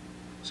work,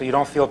 so you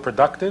don't feel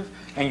productive,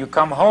 and you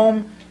come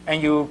home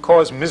and you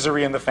cause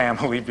misery in the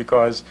family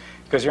because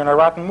you're in a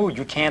rotten mood.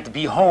 You can't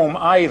be home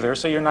either,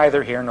 so you're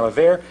neither here nor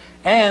there,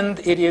 and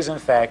it is in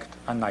fact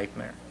a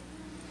nightmare.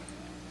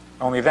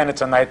 Only then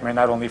it's a nightmare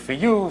not only for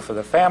you, for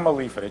the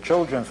family, for the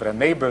children, for the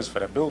neighbors, for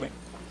the building.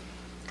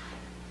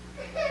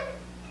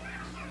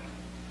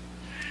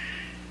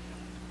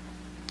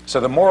 So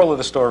the moral of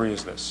the story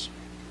is this.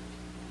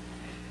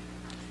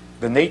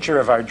 The nature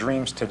of our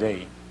dreams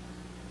today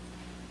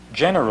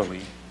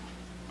generally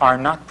are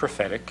not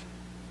prophetic.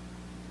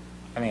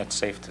 I think it's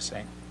safe to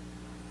say.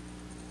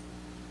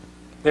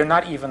 They're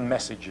not even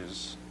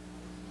messages.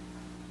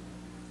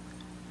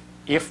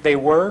 If they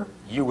were,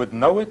 you would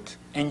know it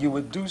and you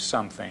would do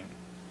something.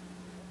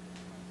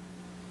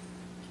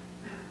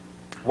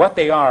 What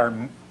they are,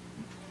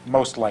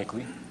 most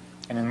likely,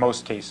 and in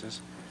most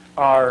cases,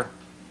 are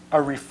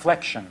a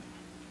reflection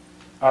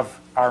of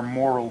our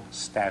moral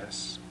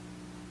status.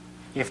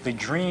 If the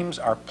dreams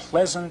are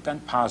pleasant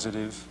and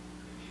positive,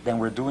 then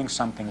we're doing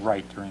something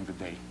right during the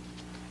day.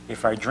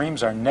 If our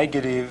dreams are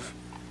negative,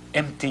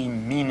 empty,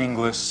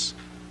 meaningless,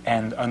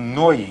 and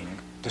annoying,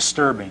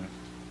 disturbing,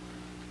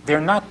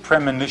 they're not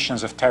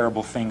premonitions of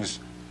terrible things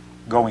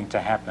going to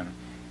happen.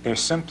 They're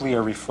simply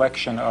a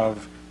reflection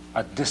of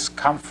a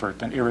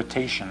discomfort and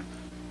irritation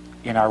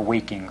in our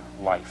waking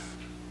life.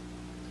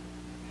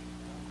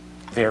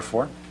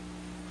 Therefore,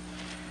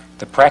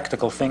 the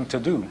practical thing to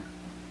do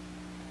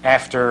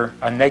after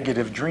a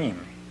negative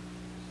dream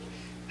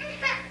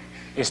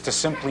is to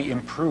simply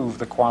improve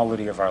the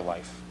quality of our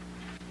life.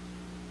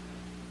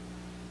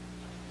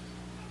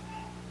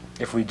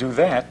 If we do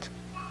that,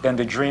 then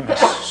the dream has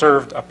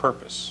served a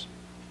purpose,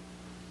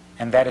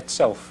 and that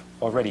itself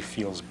already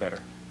feels better.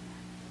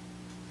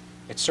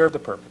 It served a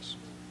purpose.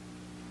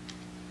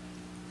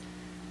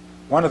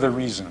 One of the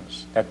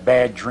reasons that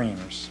bad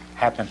dreams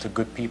happen to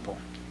good people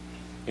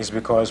is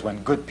because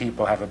when good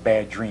people have a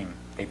bad dream,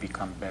 they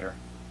become better.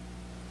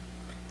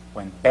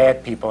 When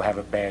bad people have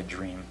a bad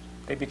dream,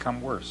 they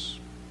become worse.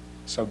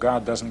 So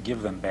God doesn't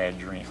give them bad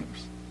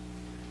dreams.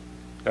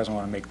 He doesn't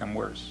want to make them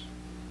worse.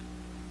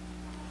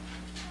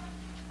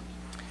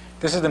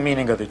 This is the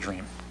meaning of the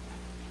dream.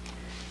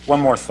 One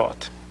more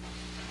thought.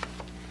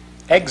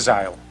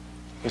 Exile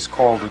is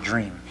called a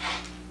dream.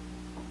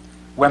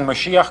 When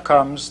Mashiach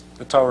comes,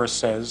 the Torah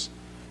says,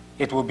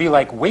 it will be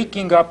like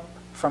waking up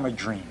from a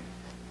dream.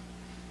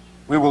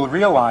 We will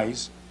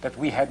realize that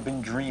we had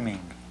been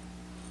dreaming.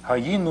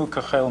 Hayinu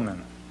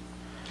kachelmen.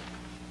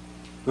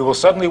 We will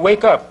suddenly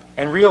wake up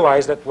and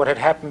realize that what had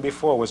happened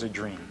before was a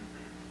dream.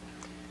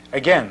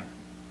 Again,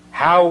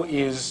 how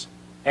is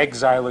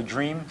exile a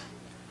dream?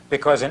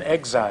 Because in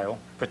exile,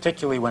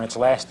 particularly when it's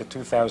lasted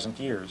 2,000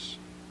 years,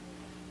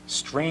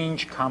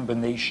 strange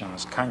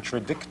combinations,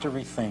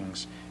 contradictory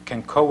things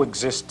can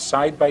coexist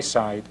side by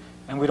side,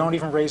 and we don't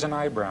even raise an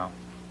eyebrow.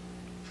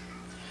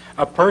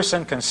 A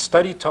person can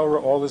study Torah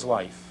all his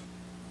life,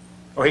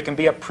 or he can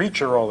be a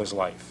preacher all his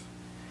life,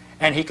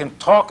 and he can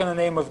talk in the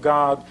name of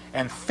God,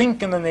 and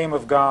think in the name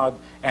of God,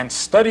 and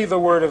study the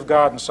Word of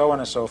God, and so on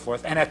and so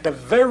forth, and at the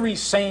very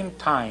same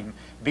time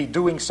be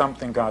doing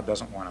something God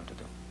doesn't want him to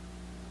do.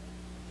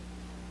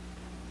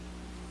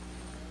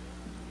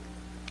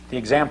 The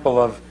example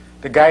of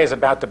the guy is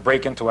about to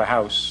break into a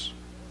house.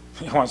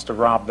 He wants to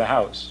rob the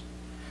house.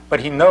 But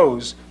he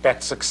knows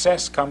that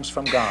success comes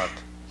from God.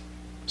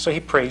 So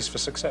he prays for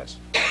success.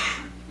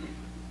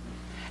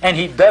 And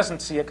he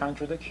doesn't see a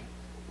contradiction.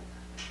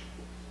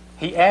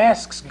 He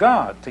asks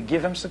God to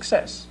give him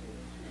success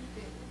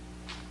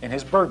in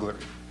his burglary.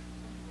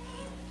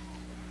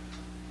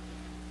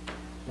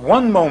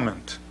 One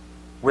moment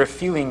we're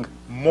feeling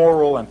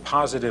moral and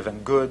positive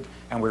and good,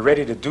 and we're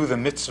ready to do the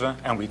mitzvah,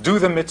 and we do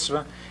the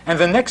mitzvah, and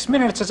the next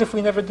minute it's as if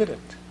we never did it.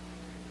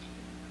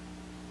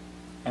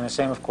 And the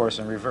same, of course,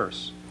 in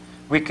reverse.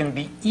 We can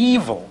be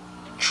evil,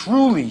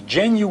 truly,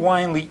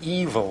 genuinely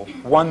evil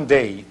one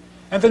day,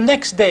 and the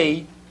next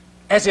day,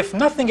 as if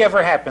nothing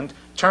ever happened,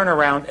 turn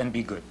around and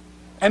be good.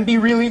 And be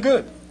really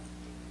good.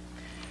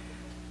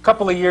 A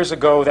couple of years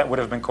ago, that would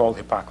have been called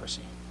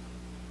hypocrisy.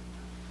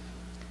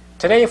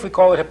 Today, if we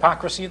call it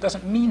hypocrisy, it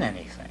doesn't mean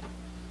anything.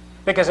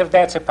 Because if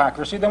that's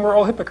hypocrisy, then we're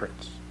all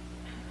hypocrites.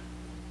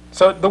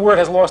 So the word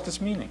has lost its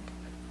meaning.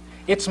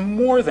 It's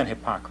more than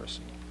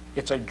hypocrisy.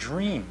 It's a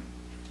dream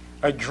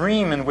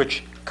in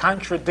which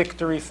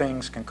contradictory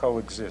things can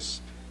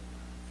coexist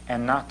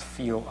and not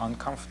feel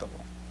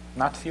uncomfortable,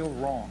 not feel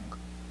wrong.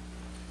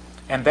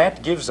 And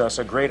that gives us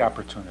a great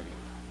opportunity.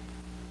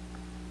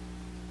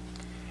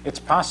 It's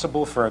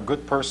possible for a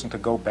good person to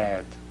go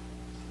bad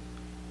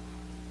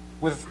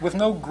with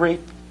no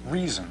great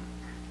reason,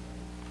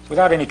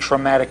 without any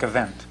traumatic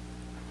event,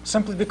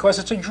 simply because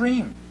it's a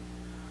dream.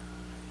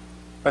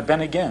 But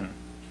then again,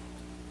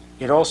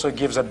 it also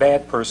gives a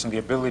bad person the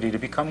ability to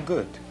become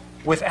good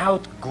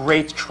without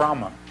great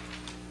trauma.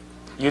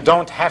 You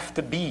don't have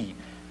to be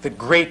the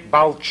great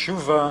Baal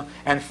Tshuva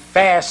and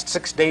fast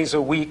 6 days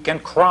a week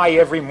and cry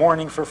every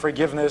morning for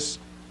forgiveness.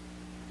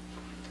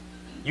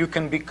 You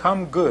can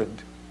become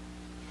good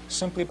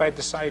simply by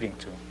deciding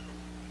to.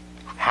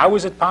 How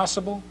is it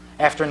possible?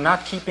 After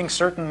not keeping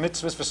certain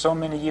mitzvahs for so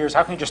many years,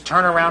 how can you just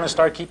turn around and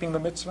start keeping the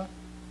mitzvah?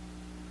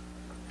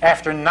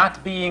 After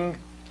not being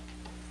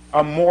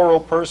a moral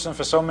person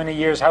for so many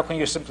years, how can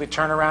you simply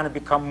turn around and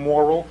become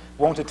moral?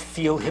 Won't it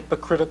feel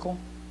hypocritical?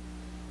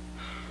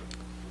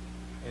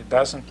 It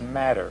doesn't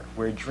matter.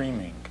 We're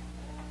dreaming.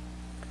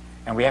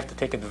 And we have to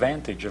take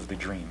advantage of the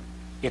dream.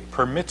 It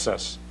permits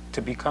us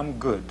to become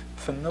good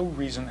for no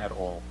reason at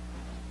all,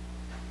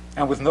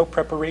 and with no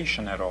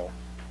preparation at all.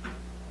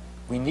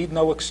 We need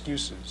no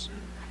excuses.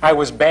 I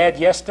was bad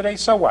yesterday,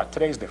 so what?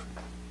 Today's different.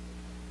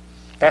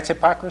 That's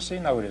hypocrisy?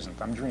 No, it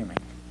isn't. I'm dreaming.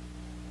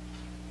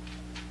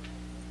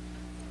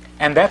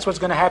 And that's what's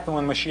going to happen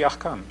when Mashiach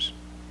comes.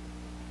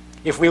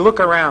 If we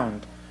look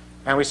around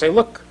and we say,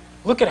 look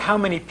at how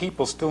many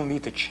people still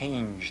need to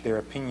change their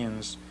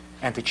opinions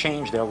and to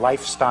change their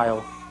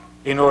lifestyle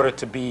in order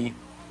to be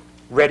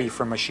ready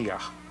for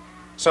Mashiach.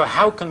 So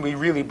how can we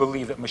really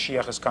believe that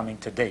Mashiach is coming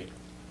today?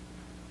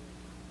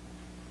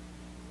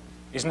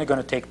 Isn't it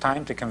going to take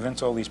time to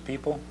convince all these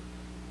people?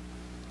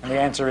 And the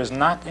answer is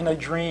not in a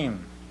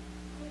dream.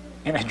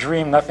 In a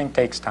dream, nothing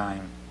takes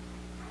time.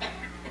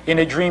 In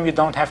a dream, you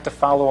don't have to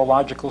follow a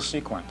logical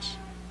sequence.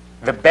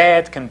 The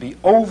bad can be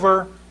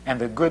over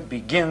and the good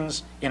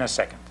begins in a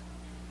second.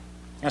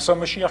 And so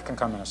Mashiach can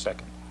come in a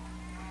second.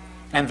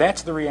 And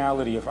that's the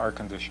reality of our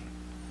condition.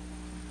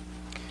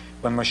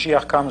 When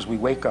Mashiach comes, we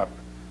wake up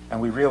and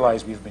we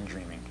realize we've been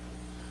dreaming.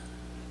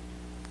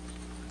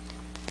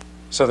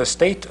 So the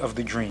state of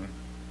the dream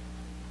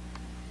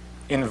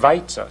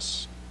invites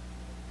us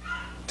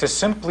to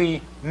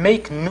simply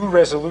make new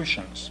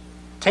resolutions,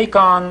 take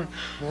on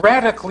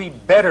radically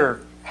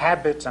better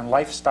habits and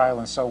lifestyle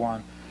and so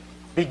on,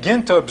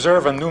 begin to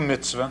observe a new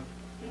mitzvah,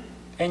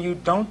 and you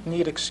don't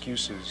need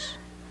excuses.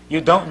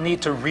 You don't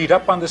need to read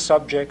up on the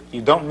subject.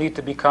 You don't need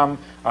to become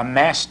a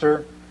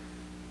master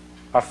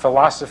of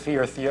philosophy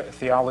or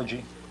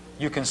theology.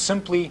 You can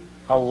simply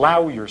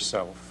allow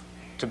yourself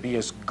to be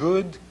as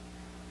good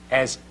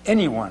as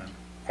anyone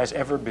has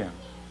ever been.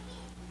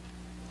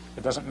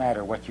 It doesn't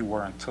matter what you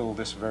were until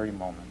this very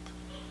moment.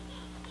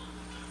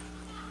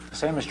 The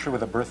same is true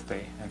with a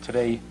birthday, and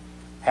today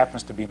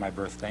happens to be my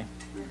birthday.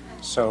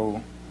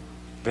 So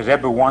the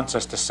Rebbe wants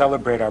us to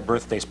celebrate our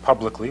birthdays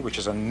publicly, which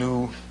is a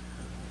new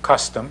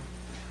custom.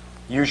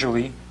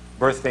 Usually,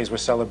 birthdays were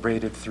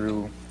celebrated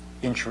through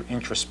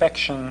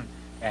introspection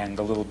and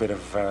a little bit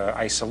of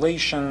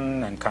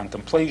isolation and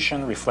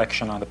contemplation,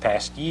 reflection on the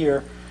past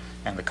year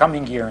and the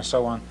coming year and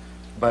so on.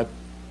 But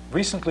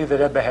recently the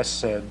Rebbe has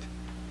said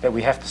that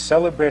we have to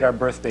celebrate our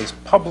birthdays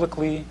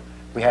publicly,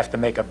 we have to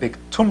make a big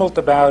tumult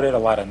about it, a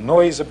lot of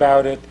noise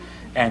about it,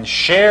 and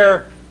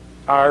share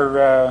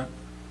our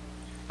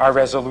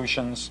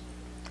resolutions,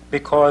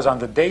 because on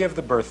the day of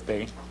the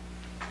birthday,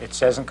 it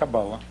says in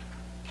Kabbalah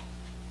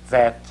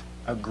that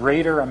a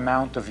greater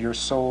amount of your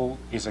soul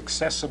is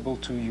accessible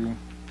to you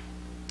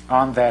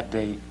on that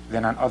day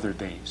than on other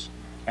days.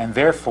 And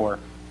therefore,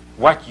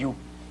 what you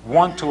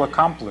want to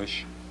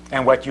accomplish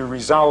and what you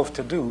resolve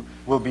to do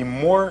will be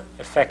more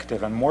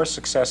effective and more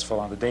successful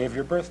on the day of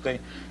your birthday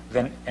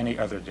than any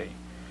other day.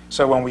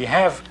 So when we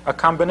have a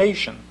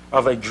combination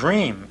of a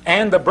dream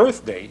and a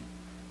birthday,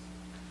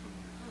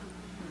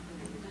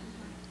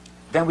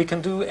 then we can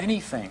do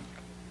anything.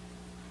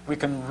 We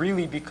can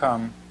really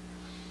become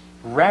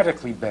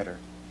radically better.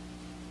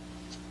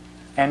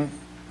 And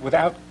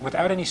without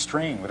any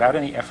strain, without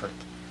any effort,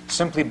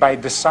 simply by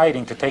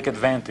deciding to take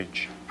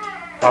advantage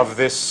of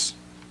this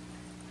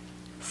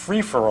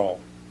free-for-all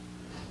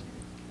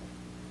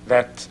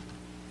that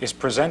is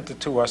presented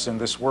to us in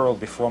this world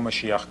before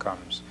Mashiach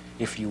comes.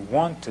 If you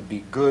want to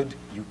be good,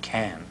 you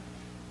can.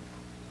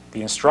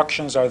 The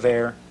instructions are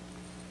there.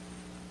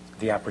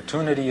 The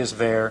opportunity is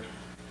there.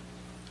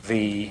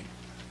 The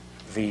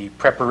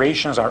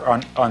preparations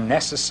are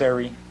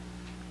unnecessary.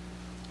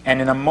 And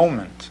in a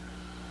moment,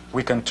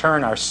 we can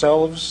turn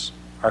ourselves,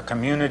 our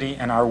community,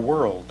 and our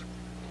world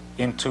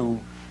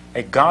into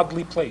a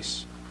godly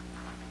place.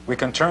 We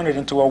can turn it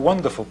into a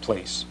wonderful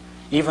place,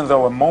 even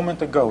though a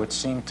moment ago it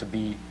seemed to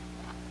be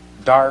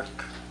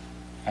dark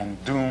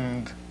and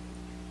doomed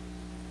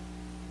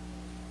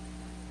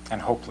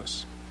and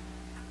hopeless.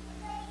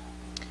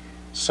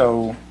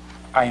 So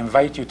I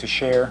invite you to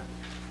share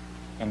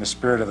in the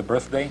spirit of the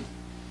birthday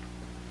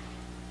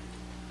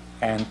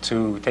and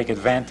to take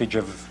advantage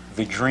of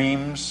the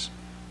dreams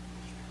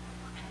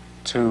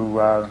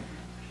to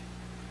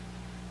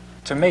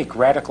make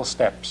radical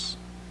steps,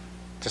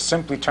 to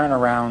simply turn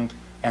around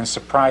and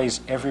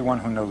surprise everyone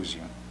who knows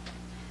you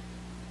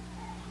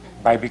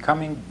by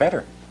becoming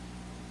better.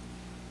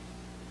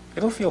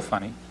 It'll feel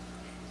funny.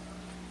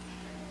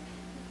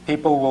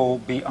 People will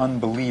be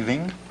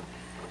unbelieving,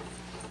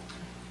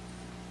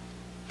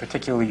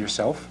 particularly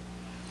yourself.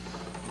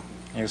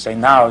 You say,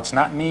 no, it's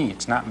not me,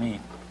 it's not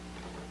me.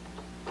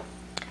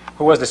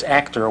 Who was this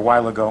actor a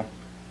while ago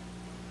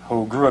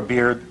who grew a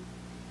beard,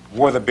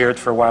 wore the beard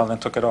for a while, and then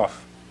took it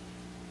off?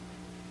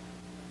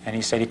 And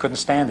he said he couldn't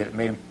stand it. It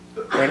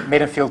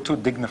made him feel too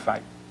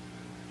dignified.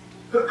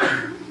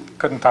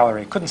 Couldn't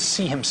tolerate, couldn't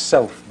see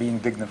himself being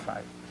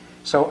dignified.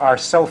 So our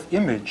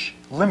self-image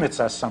limits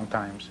us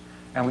sometimes,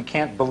 and we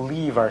can't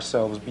believe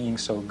ourselves being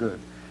so good.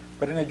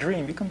 But in a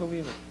dream, you can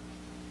believe it.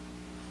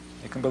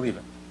 You can believe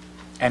it.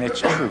 And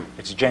it's true.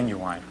 It's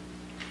genuine.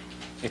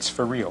 It's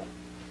for real.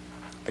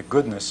 The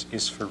goodness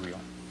is for real.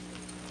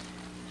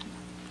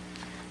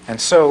 And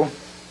so,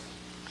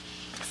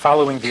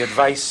 following the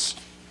advice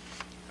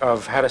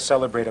of how to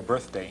celebrate a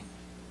birthday,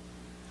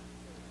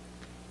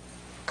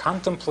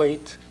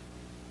 contemplate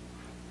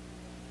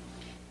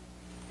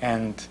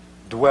and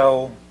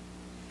dwell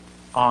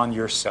on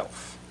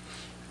yourself.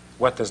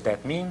 What does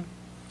that mean?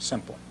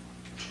 Simple.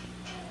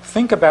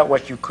 Think about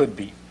what you could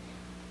be.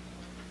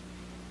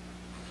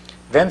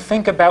 Then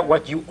think about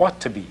what you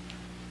ought to be.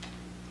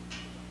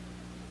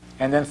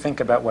 And then think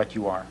about what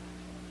you are.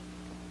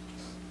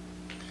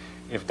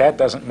 If that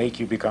doesn't make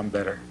you become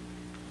better,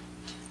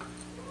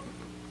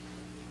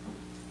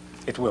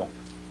 it will.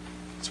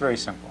 It's very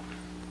simple.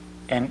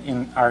 And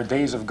in our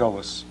days of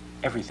Gullus,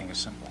 everything is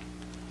simple.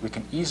 We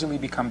can easily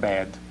become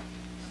bad,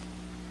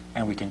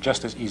 and we can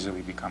just as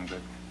easily become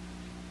good.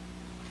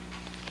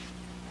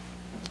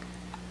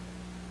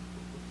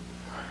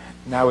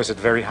 Now is it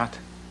very hot?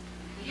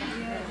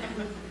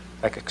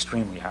 Like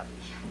extremely hot.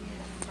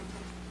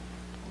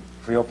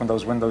 If we open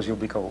those windows, you'll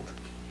be cold.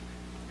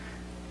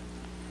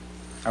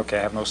 Okay,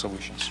 I have no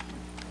solutions.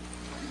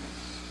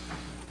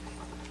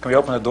 Can we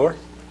open the door?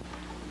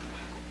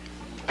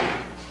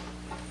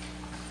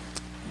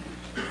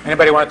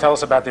 Anybody want to tell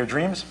us about their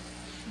dreams?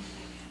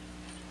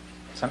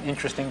 Some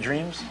interesting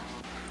dreams?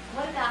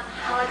 What about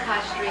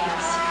Holocaust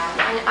dreams?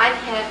 And I've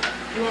had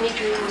many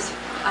dreams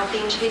of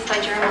being chased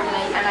by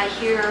Germans, and I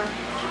hear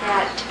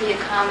that to be a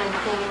common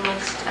thing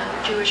amongst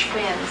Jewish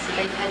friends, that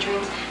they've had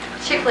dreams.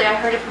 Particularly, I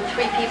heard it from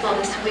 3 people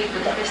this week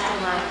with crystal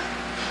light.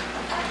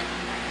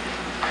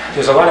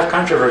 There's a lot of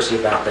controversy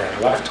about that,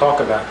 a lot of talk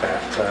about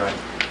that.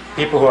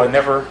 People who had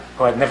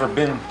never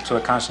been to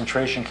a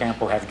concentration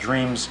camp will have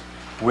dreams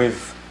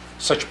with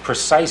such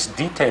precise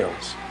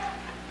details,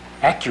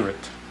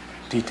 accurate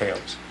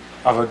details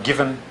of a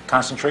given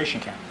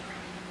concentration camp.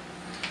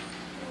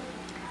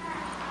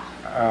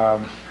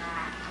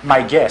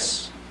 My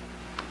guess,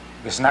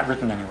 this is not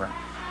written anywhere,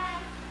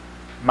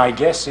 my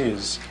guess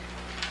is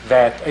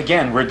that,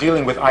 again, we're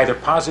dealing with either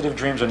positive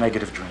dreams or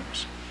negative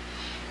dreams.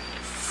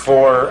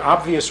 For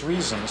obvious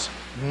reasons,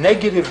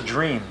 negative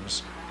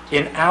dreams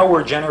in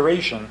our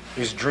generation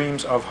is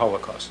dreams of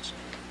holocausts.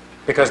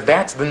 Because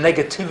that's the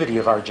negativity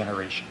of our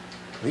generation,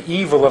 the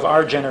evil of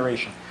our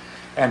generation.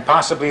 And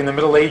possibly in the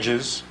Middle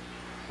Ages,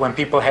 when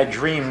people had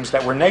dreams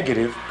that were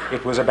negative,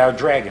 it was about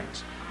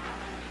dragons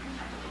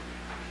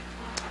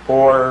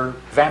or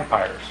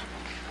vampires.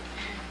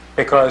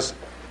 Because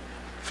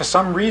for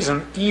some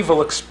reason,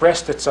 evil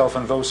expressed itself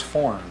in those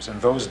forms in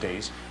those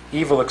days.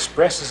 Evil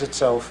expresses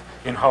itself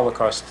in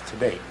Holocaust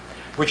today.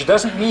 Which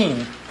doesn't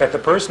mean that the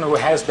person who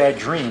has that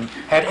dream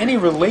had any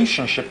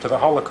relationship to the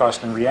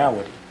Holocaust in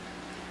reality.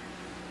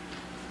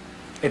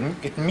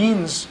 It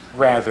means,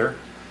 rather,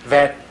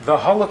 that the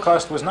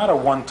Holocaust was not a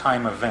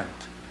one-time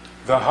event.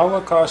 The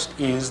Holocaust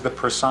is the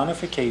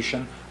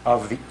personification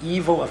of the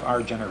evil of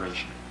our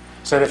generation.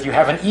 So that if you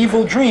have an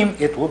evil dream,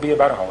 it will be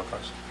about a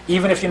Holocaust,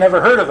 even if you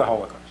never heard of the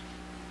Holocaust.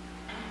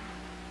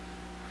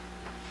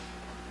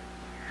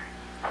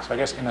 So I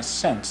guess, in a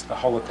sense, the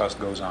Holocaust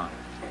goes on.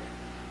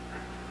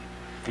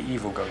 The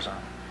evil goes on.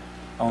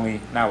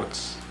 Only now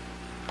it's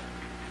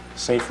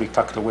safely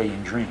tucked away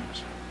in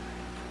dreams,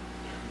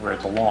 where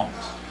it belongs.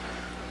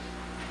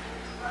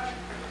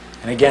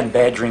 And again,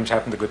 bad dreams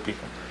happen to good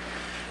people.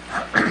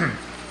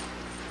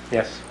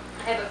 Yes?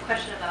 I have a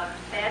question about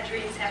bad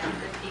dreams happen to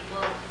good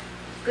people,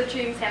 good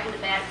dreams happen to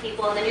bad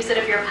people, and then you said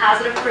if you're a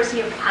positive person,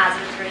 you have a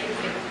positive dream.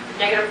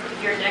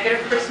 If you're a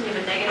negative person, you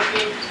have a negative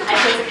dream. I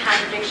think there's a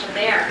contradiction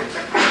there.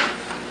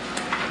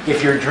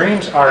 If your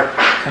dreams are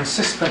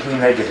consistently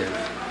negative,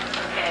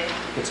 Okay.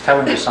 it's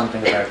telling you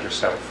something about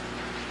yourself.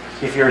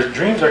 If your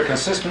dreams are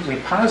consistently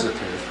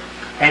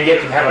positive, and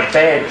yet you have a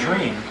bad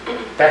dream,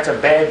 that's a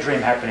bad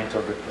dream happening to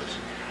a good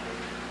person.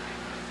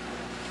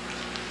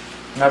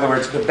 In other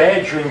words, the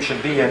bad dream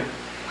should be an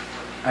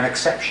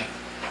exception.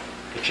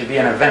 It should be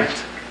an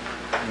event,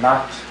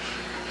 not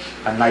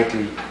a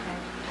nightly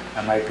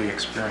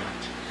experience.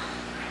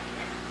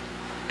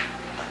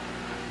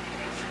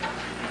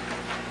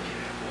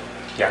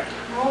 Yeah.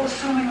 Well,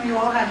 assuming we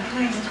all have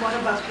dreams, what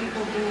about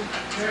people who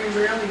very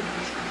rarely do?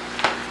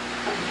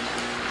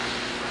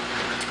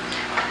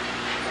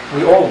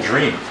 We all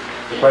dream.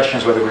 The question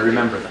is whether we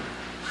remember them,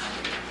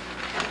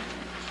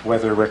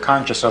 whether we're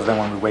conscious of them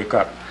when we wake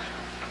up.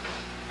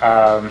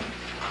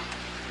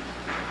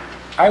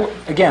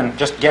 Again,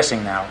 just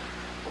guessing now,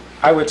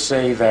 I would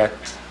say that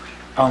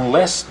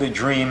unless the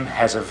dream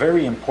has a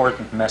very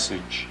important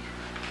message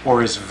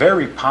or is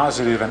very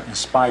positive and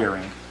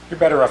inspiring, you're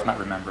better off not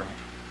remembering it.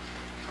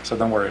 So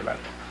don't worry about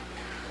it.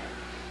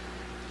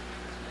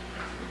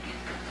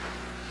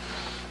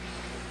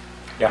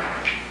 Yeah?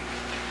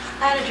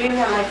 I had a dream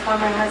that my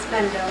former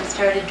husband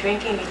started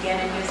drinking again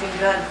and using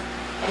drugs,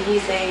 and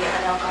he's an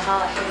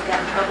alcoholic. He's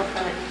gotten in trouble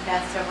from it in the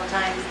past several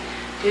times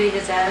due to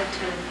his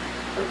attitude,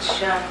 which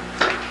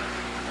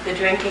the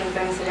drinking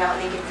brings it out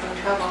and he gets in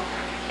trouble.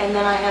 And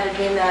then I had a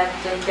dream that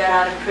he got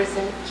out of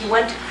prison. He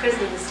went to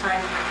prison this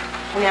time,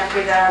 and after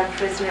he got out of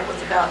prison, it was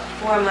about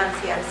 4 months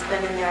he had to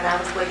spend in there, and I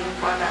was waiting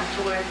for him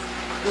afterwards,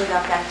 and we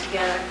got back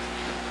together.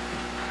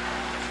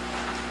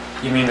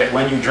 You mean that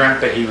when you dreamt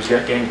that he was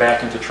getting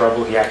back into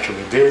trouble, he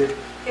actually did?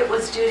 It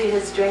was due to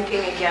his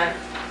drinking again.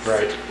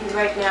 Right.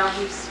 Right now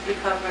he's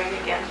recovering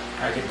again.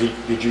 Okay.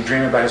 Did you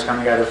dream about his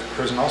coming out of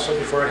prison also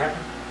before it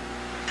happened?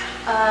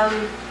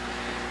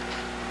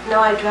 No,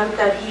 I dreamt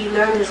that he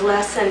learned his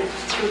lesson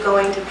through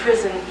going to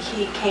prison.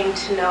 He came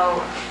to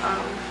know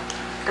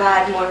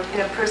God more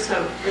in a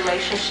personal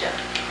relationship,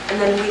 and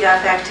then we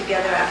got back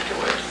together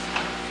afterwards.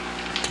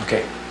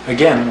 Okay.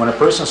 Again, when a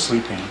person's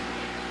sleeping,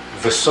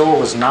 the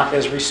soul is not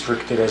as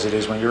restricted as it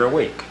is when you're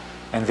awake,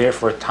 and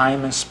therefore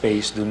time and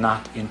space do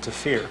not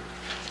interfere.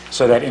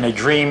 So that in a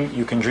dream,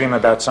 you can dream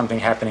about something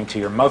happening to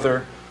your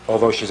mother,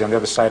 although she's on the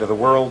other side of the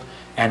world,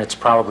 and it's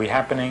probably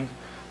happening.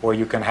 Or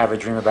you can have a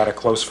dream about a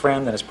close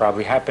friend, and it's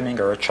probably happening,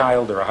 or a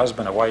child, or a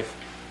husband, a wife.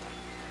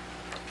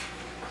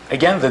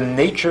 Again, the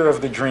nature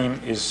of the dream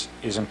is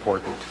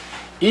important.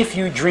 If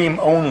you dream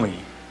only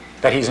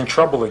that he's in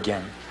trouble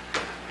again,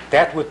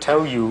 that would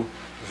tell you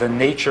the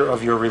nature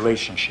of your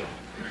relationship.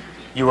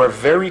 You are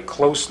very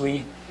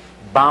closely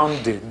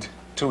bounded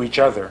to each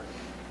other,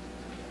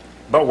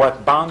 but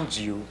what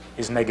bonds you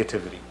is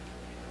negativity.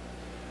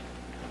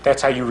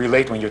 That's how you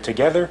relate when you're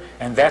together,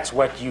 and that's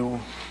what you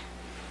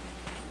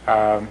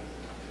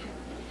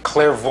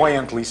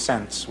clairvoyantly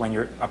sense when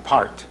you're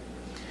apart.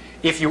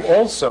 If you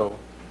also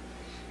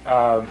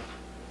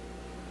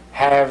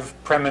have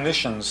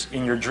premonitions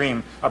in your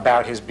dream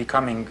about his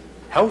becoming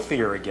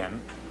healthier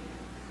again,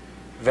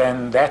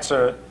 then that's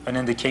an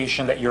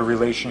indication that your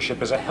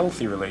relationship is a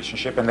healthy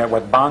relationship, and that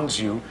what bonds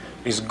you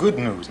is good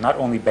news, not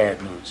only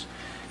bad news.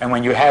 And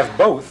when you have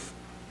both,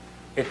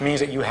 it means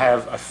that you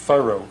have a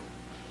thorough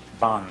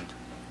bond.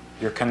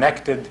 You're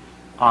connected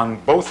on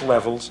both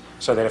levels,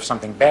 so that if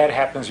something bad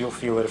happens, you'll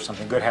feel it. If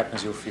something good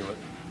happens, you'll feel it.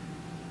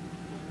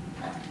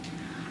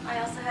 I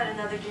also had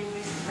another dream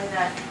recently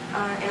that,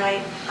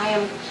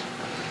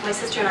 my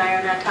sister and I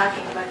are not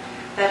talking, but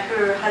that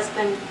her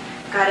husband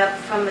got up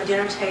from the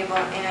dinner table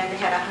and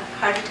had a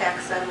heart attack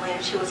suddenly, and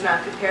she was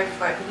not prepared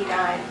for it, and he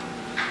died.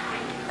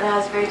 And I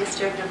was very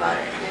disturbed about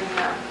it,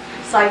 and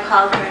so I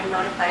called her and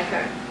notified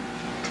her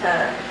to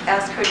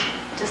ask her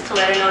just to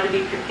let her know to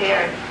be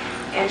prepared.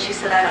 And she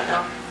said, I don't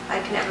know, I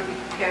can never be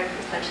prepared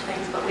for such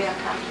things, but we have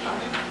talked about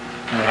it.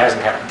 And it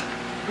hasn't happened?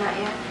 Not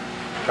yet.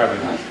 Probably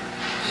not.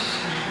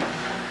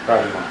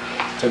 Probably not.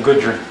 It's a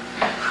good dream.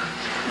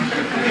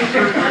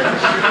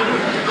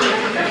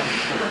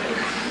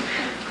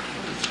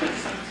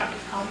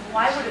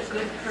 Why would a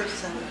good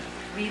person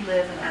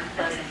relive an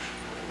unpleasant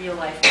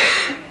real-life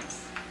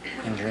experience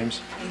In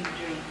dreams? in the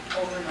dream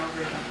over and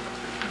over again?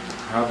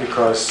 Well,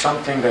 because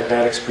something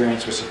that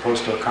experience was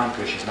supposed to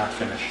accomplish is not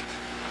finished.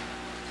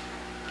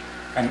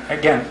 And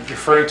again,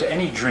 referring to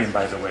any dream,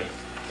 by the way,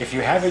 if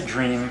you have a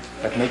dream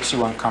that makes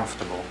you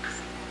uncomfortable,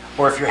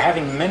 or if you're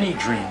having many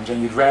dreams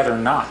and you'd rather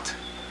not,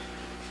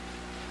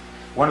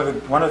 one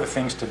of the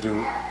things to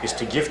do is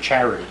to give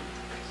charity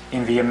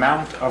in the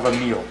amount of a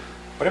meal,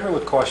 whatever it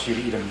would cost you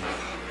to eat a meal.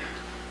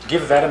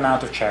 Give that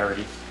amount of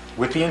charity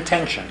with the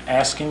intention,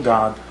 asking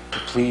God to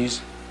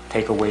please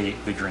take away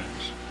the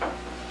dreams.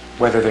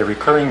 Whether they're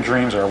recurring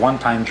dreams or a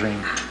one-time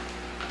dream,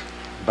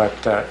 but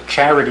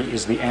charity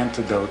is the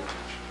antidote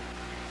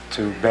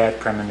to bad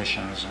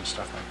premonitions and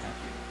stuff like that.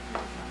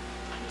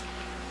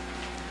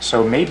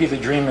 So maybe the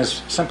dream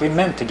is simply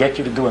meant to get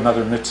you to do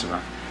another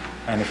mitzvah.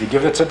 And if you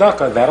give it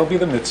tzedakah, that'll be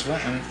the mitzvah,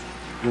 and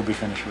you'll be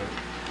finished with it.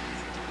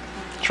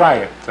 Try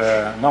it.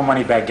 No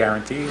money back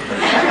guarantee.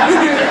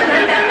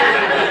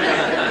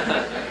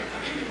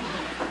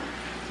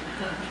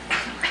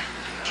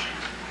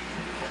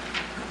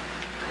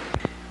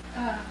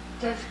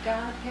 Does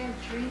God have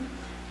dreams?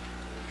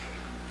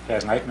 He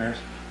has nightmares.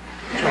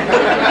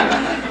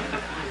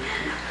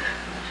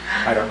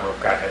 I don't know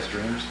if God has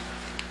dreams.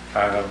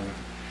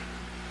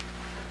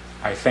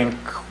 I think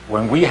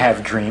when we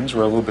have dreams,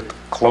 we're a little bit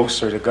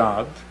closer to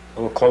God, a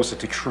little closer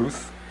to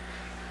truth.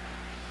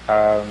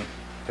 Does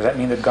that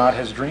mean that God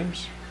has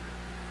dreams?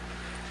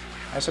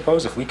 I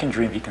suppose if we can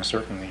dream, he can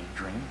certainly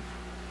dream.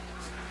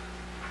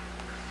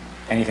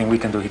 Anything we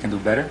can do, he can do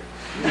better.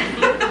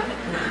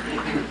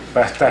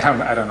 But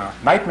I don't know.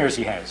 Nightmares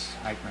he has.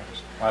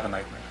 Nightmares. A lot of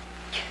nightmares.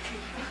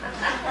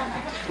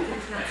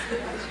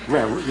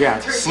 Yeah,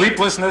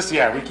 sleeplessness.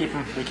 Yeah, we keep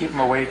him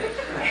awake.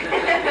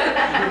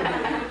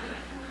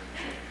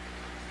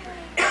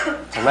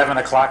 It's 11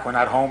 o'clock. We're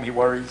not home. He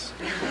worries.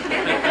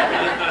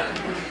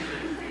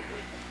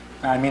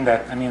 I mean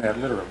that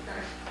literally.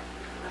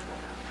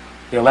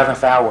 The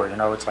 11th hour.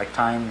 It's like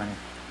time, and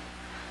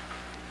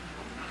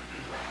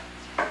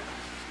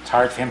it's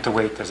hard for him to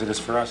wait as it is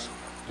for us.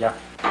 Yeah.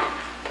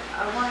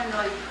 I want to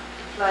know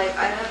if, I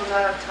have a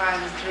lot of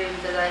times dreams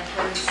that I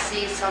can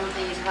see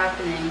something is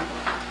happening,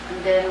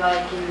 and then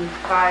in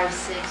 5,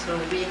 6, or a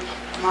week,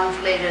 month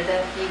later,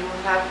 that thing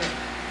will happen.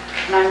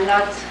 And I'm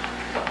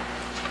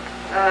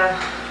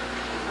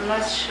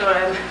not sure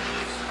I'm a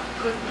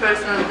good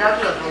person on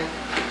that level,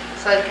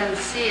 so I can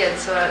see it.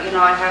 So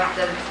I have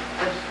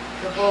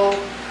the whole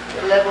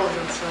levels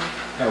and so.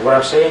 Now, what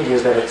I'm saying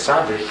is that a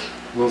tzaddik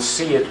will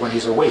see it when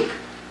he's awake.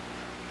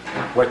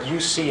 What you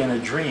see in a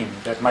dream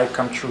that might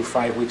come true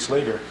 5 weeks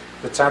later,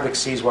 the tzaddik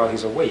sees while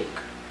he's awake.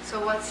 So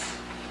what's...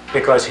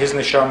 Because his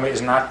neshama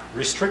is not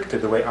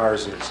restricted the way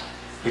ours is.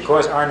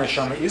 Because our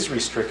neshama is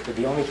restricted,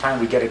 the only time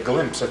we get a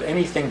glimpse of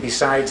anything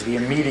besides the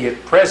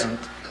immediate present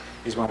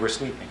is when we're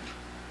sleeping,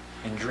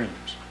 in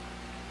dreams.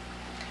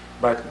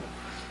 But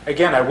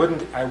again, I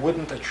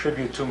wouldn't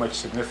attribute too much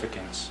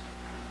significance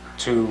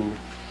to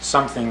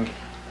something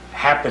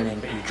happening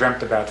that you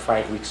dreamt about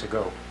 5 weeks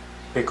ago,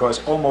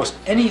 because almost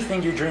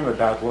anything you dream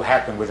about will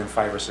happen within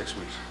 5 or 6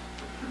 weeks,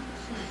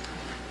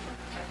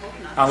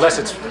 unless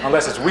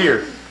it's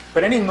weird.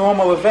 But any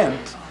normal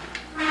event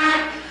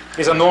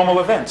is a normal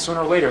event.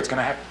 Sooner or later, it's going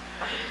to happen.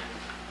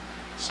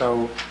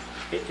 So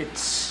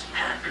it's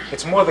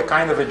more the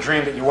kind of a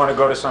dream that you want to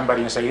go to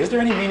somebody and say, "Is there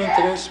any meaning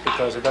to this?"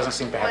 Because it doesn't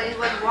seem to have. Well, it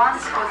was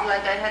once was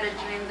like I had a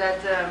dream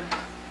that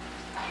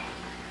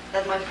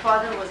that my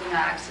father was in an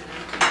accident.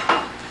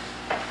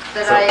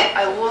 That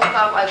I woke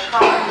up, I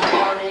called in the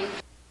morning.